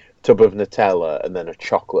butter, tub of Nutella, and then a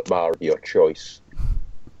chocolate bar of your choice,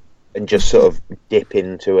 and just sort of dip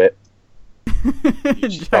into it.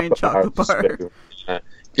 Giant chocolate bar. Spoon. Yeah.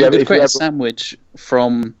 You but could if create you a ever- sandwich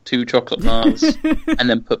from 2 chocolate bars and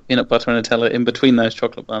then put peanut butter and Nutella in between those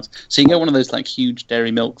chocolate bars. So you get one of those like huge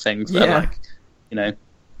dairy milk things that Yeah. are like,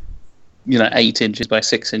 8 inches by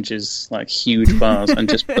 6 inches, like huge bars, and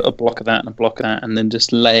just put a block of that and a block of that, and then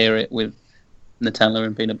just layer it with Nutella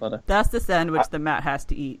and peanut butter. That's the sandwich that Matt has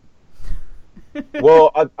to eat.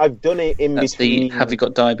 Well, I've done it in That's between. the have you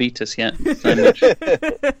got diabetes yet sandwich.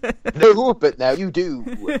 No, but now you do.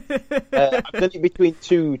 I've done it between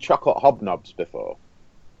 2 chocolate hobnobs before.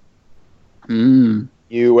 Mm.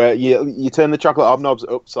 You turn the chocolate hobnobs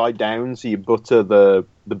upside down, so you butter the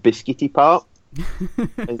biscuity part.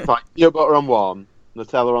 And it's like peanut butter on one,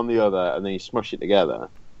 Nutella on the other, and then you smush it together.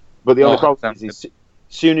 But the only problem is, as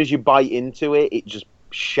soon as you bite into it, it just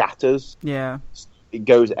shatters. Yeah. It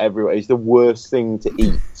goes everywhere. It's the worst thing to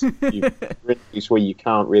eat. It's where you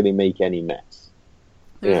can't really make any mess.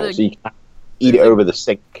 There's So you can't eat it over the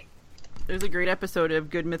sink. There's a great episode of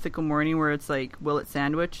Good Mythical Morning where it's like Willet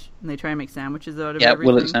Sandwich, and they try and make sandwiches out of Yeah,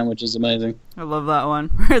 everything. Willet sandwich is amazing. I love that one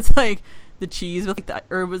where it's like the cheese with like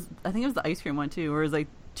I think it was the ice cream one too, where it's like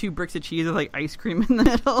 2 bricks of cheese with like ice cream in the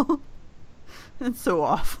middle. It's so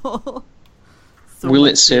awful. So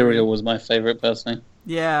Willet much cereal was my favorite personally.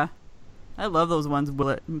 Yeah, I love those ones,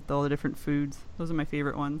 Willet, with all the different foods. Those are my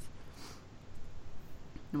favorite ones.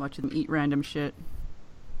 And watching them eat random shit.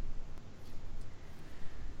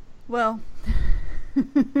 Well,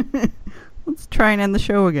 let's try and end the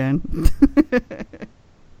show again.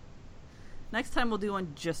 Next time we'll do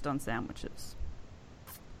one just on sandwiches.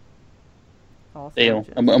 All Deal.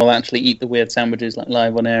 sandwiches. And we'll actually eat the weird sandwiches like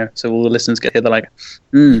live on air, so all the listeners get here. They're like,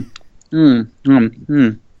 like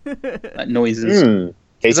noises.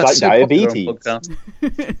 Tastes That's like so popular on diabetes.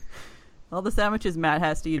 podcasts. All the sandwiches Matt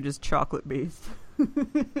has to eat are just chocolate based.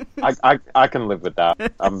 I can live with that.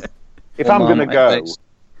 If Or I'm gonna Marmite go, based.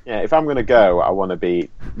 if I'm gonna go, I want to be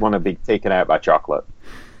taken out by chocolate.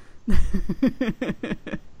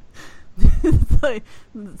 It's like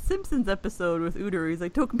the Simpsons episode with Udo. He's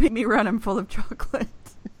like, "Don't make me run. I'm full of chocolate."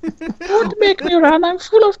 Don't make me run, I'm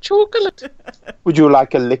full of chocolate. Would you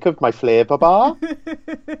like a lick of my flavor bar?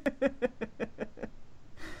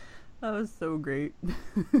 That was so great.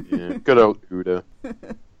 Yeah, good old Uda.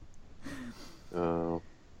 Oh.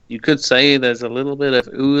 You could say there's a little bit of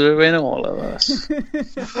Uda in all of us.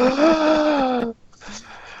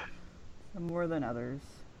 More than others.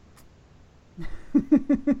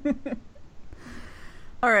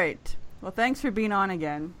 All right. Well, thanks for being on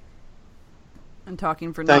again and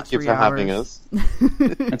talking for not Thank you 3 for hours. having us.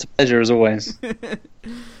 It's a pleasure as always.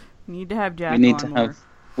 Need to have Jack We need on to more. have.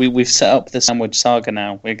 We've set up the sandwich saga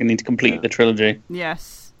now. We're going to need to complete the trilogy.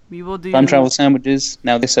 Yes, we will do. Time travel sandwiches,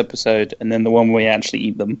 now this episode, and then the one where we actually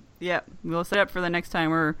eat them. Yeah, we'll set up for the next time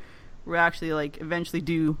where we actually like eventually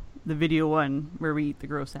do the video one where we eat the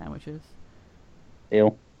gross sandwiches.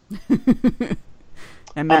 Deal.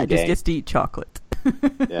 And Matt just Okay. gets to eat chocolate.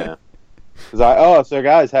 Yeah. It's like, oh, so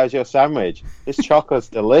guys, how's your sandwich? This chocolate's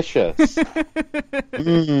delicious.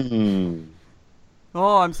 Mmm.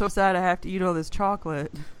 Oh, I'm so sad I have to eat all this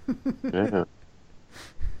chocolate. Yeah.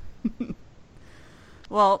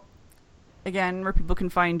 Well, again, where people can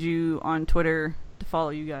find you on Twitter to follow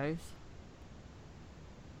you guys.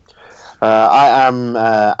 I am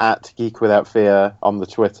at Geek Without Fear on the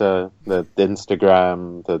Twitter, the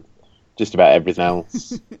Instagram, just about everything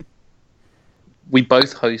else. We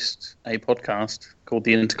both host a podcast called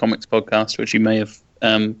the Intercomics Podcast, which you may have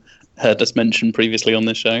heard us mention previously on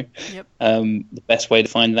this show. Yep. The best way to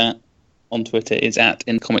find that on Twitter is at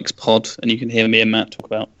InComicsPod, and you can hear me and Matt talk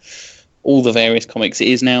about all the various comics. It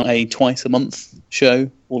is now a twice-a-month show,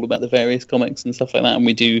 all about the various comics and stuff like that, and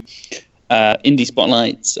we do indie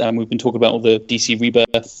spotlights. We've been talking about all the DC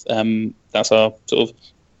Rebirth. That's our sort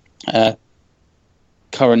of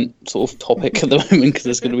current sort of topic at the moment, because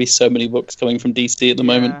there's going to be so many books coming from DC at the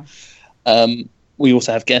moment. We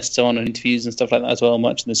also have guests on and interviews and stuff like that as well,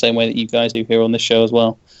 much in the same way that you guys do here on this show as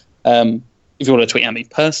well. If you want to tweet at me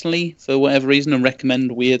personally for whatever reason and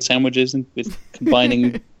recommend weird sandwiches with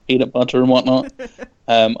combining peanut butter and whatnot,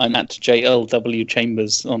 I'm at JLW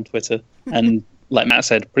Chambers on Twitter, and like Matt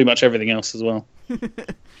said, pretty much everything else as well.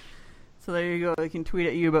 So there you go. They can tweet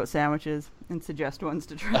at you about sandwiches and suggest ones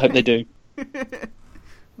to try. I hope they do.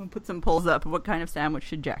 We'll put some polls up. What kind of sandwich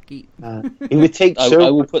should Jack eat? It would take I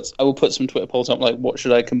will put some Twitter polls up, like what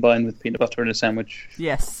should I combine with peanut butter in a sandwich?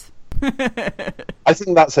 Yes. I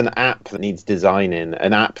think that's an app that needs designing.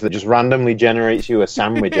 An app that just randomly generates you a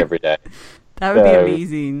sandwich every day. That would be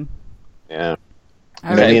amazing. Yeah.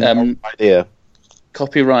 Okay, Idea.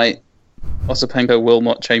 Copyright Osipenko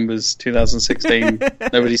Wilmot Chambers 2016.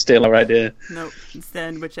 Nobody steal our idea. Nope.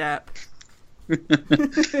 Sandwich app.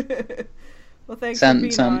 Well, thanks for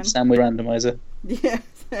being on. Sandwich randomizer. Yeah,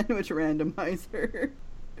 sandwich randomizer.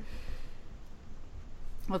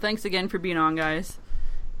 Well, thanks again for being on, guys.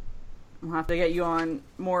 We'll have to get you on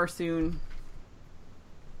more soon.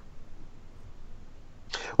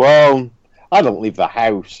 Well, I don't leave the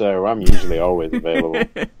house, so I'm usually always available.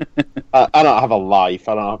 I don't have a life.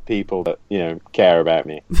 I don't have people that care about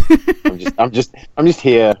me. I'm just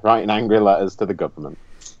here writing angry letters to the government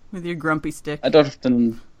with your grumpy stick. I don't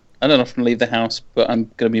often leave the house, but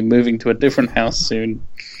I'm going to be moving to a different house soon.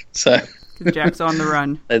 So Jack's on the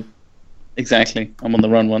run. Exactly, I'm on the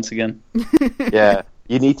run once again. Yeah.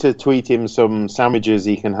 You need to tweet him some sandwiches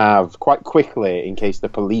he can have quite quickly in case the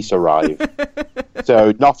police arrive.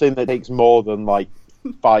 So nothing that takes more than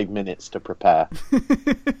 5 minutes to prepare.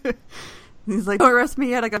 He's like, don't arrest me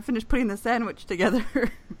yet. I got to finish putting the sandwich together.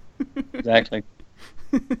 Exactly.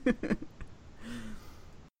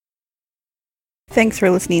 Thanks for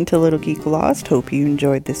listening to Little Geek Lost. Hope you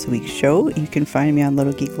enjoyed this week's show. You can find me on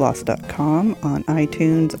littlegeeklost.com, on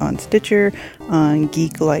iTunes, on Stitcher, on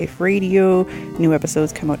Geek Life Radio. New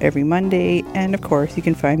episodes come out every Monday. And of course, you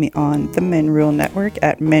can find me on the Men Rule Network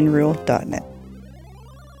at menrule.net.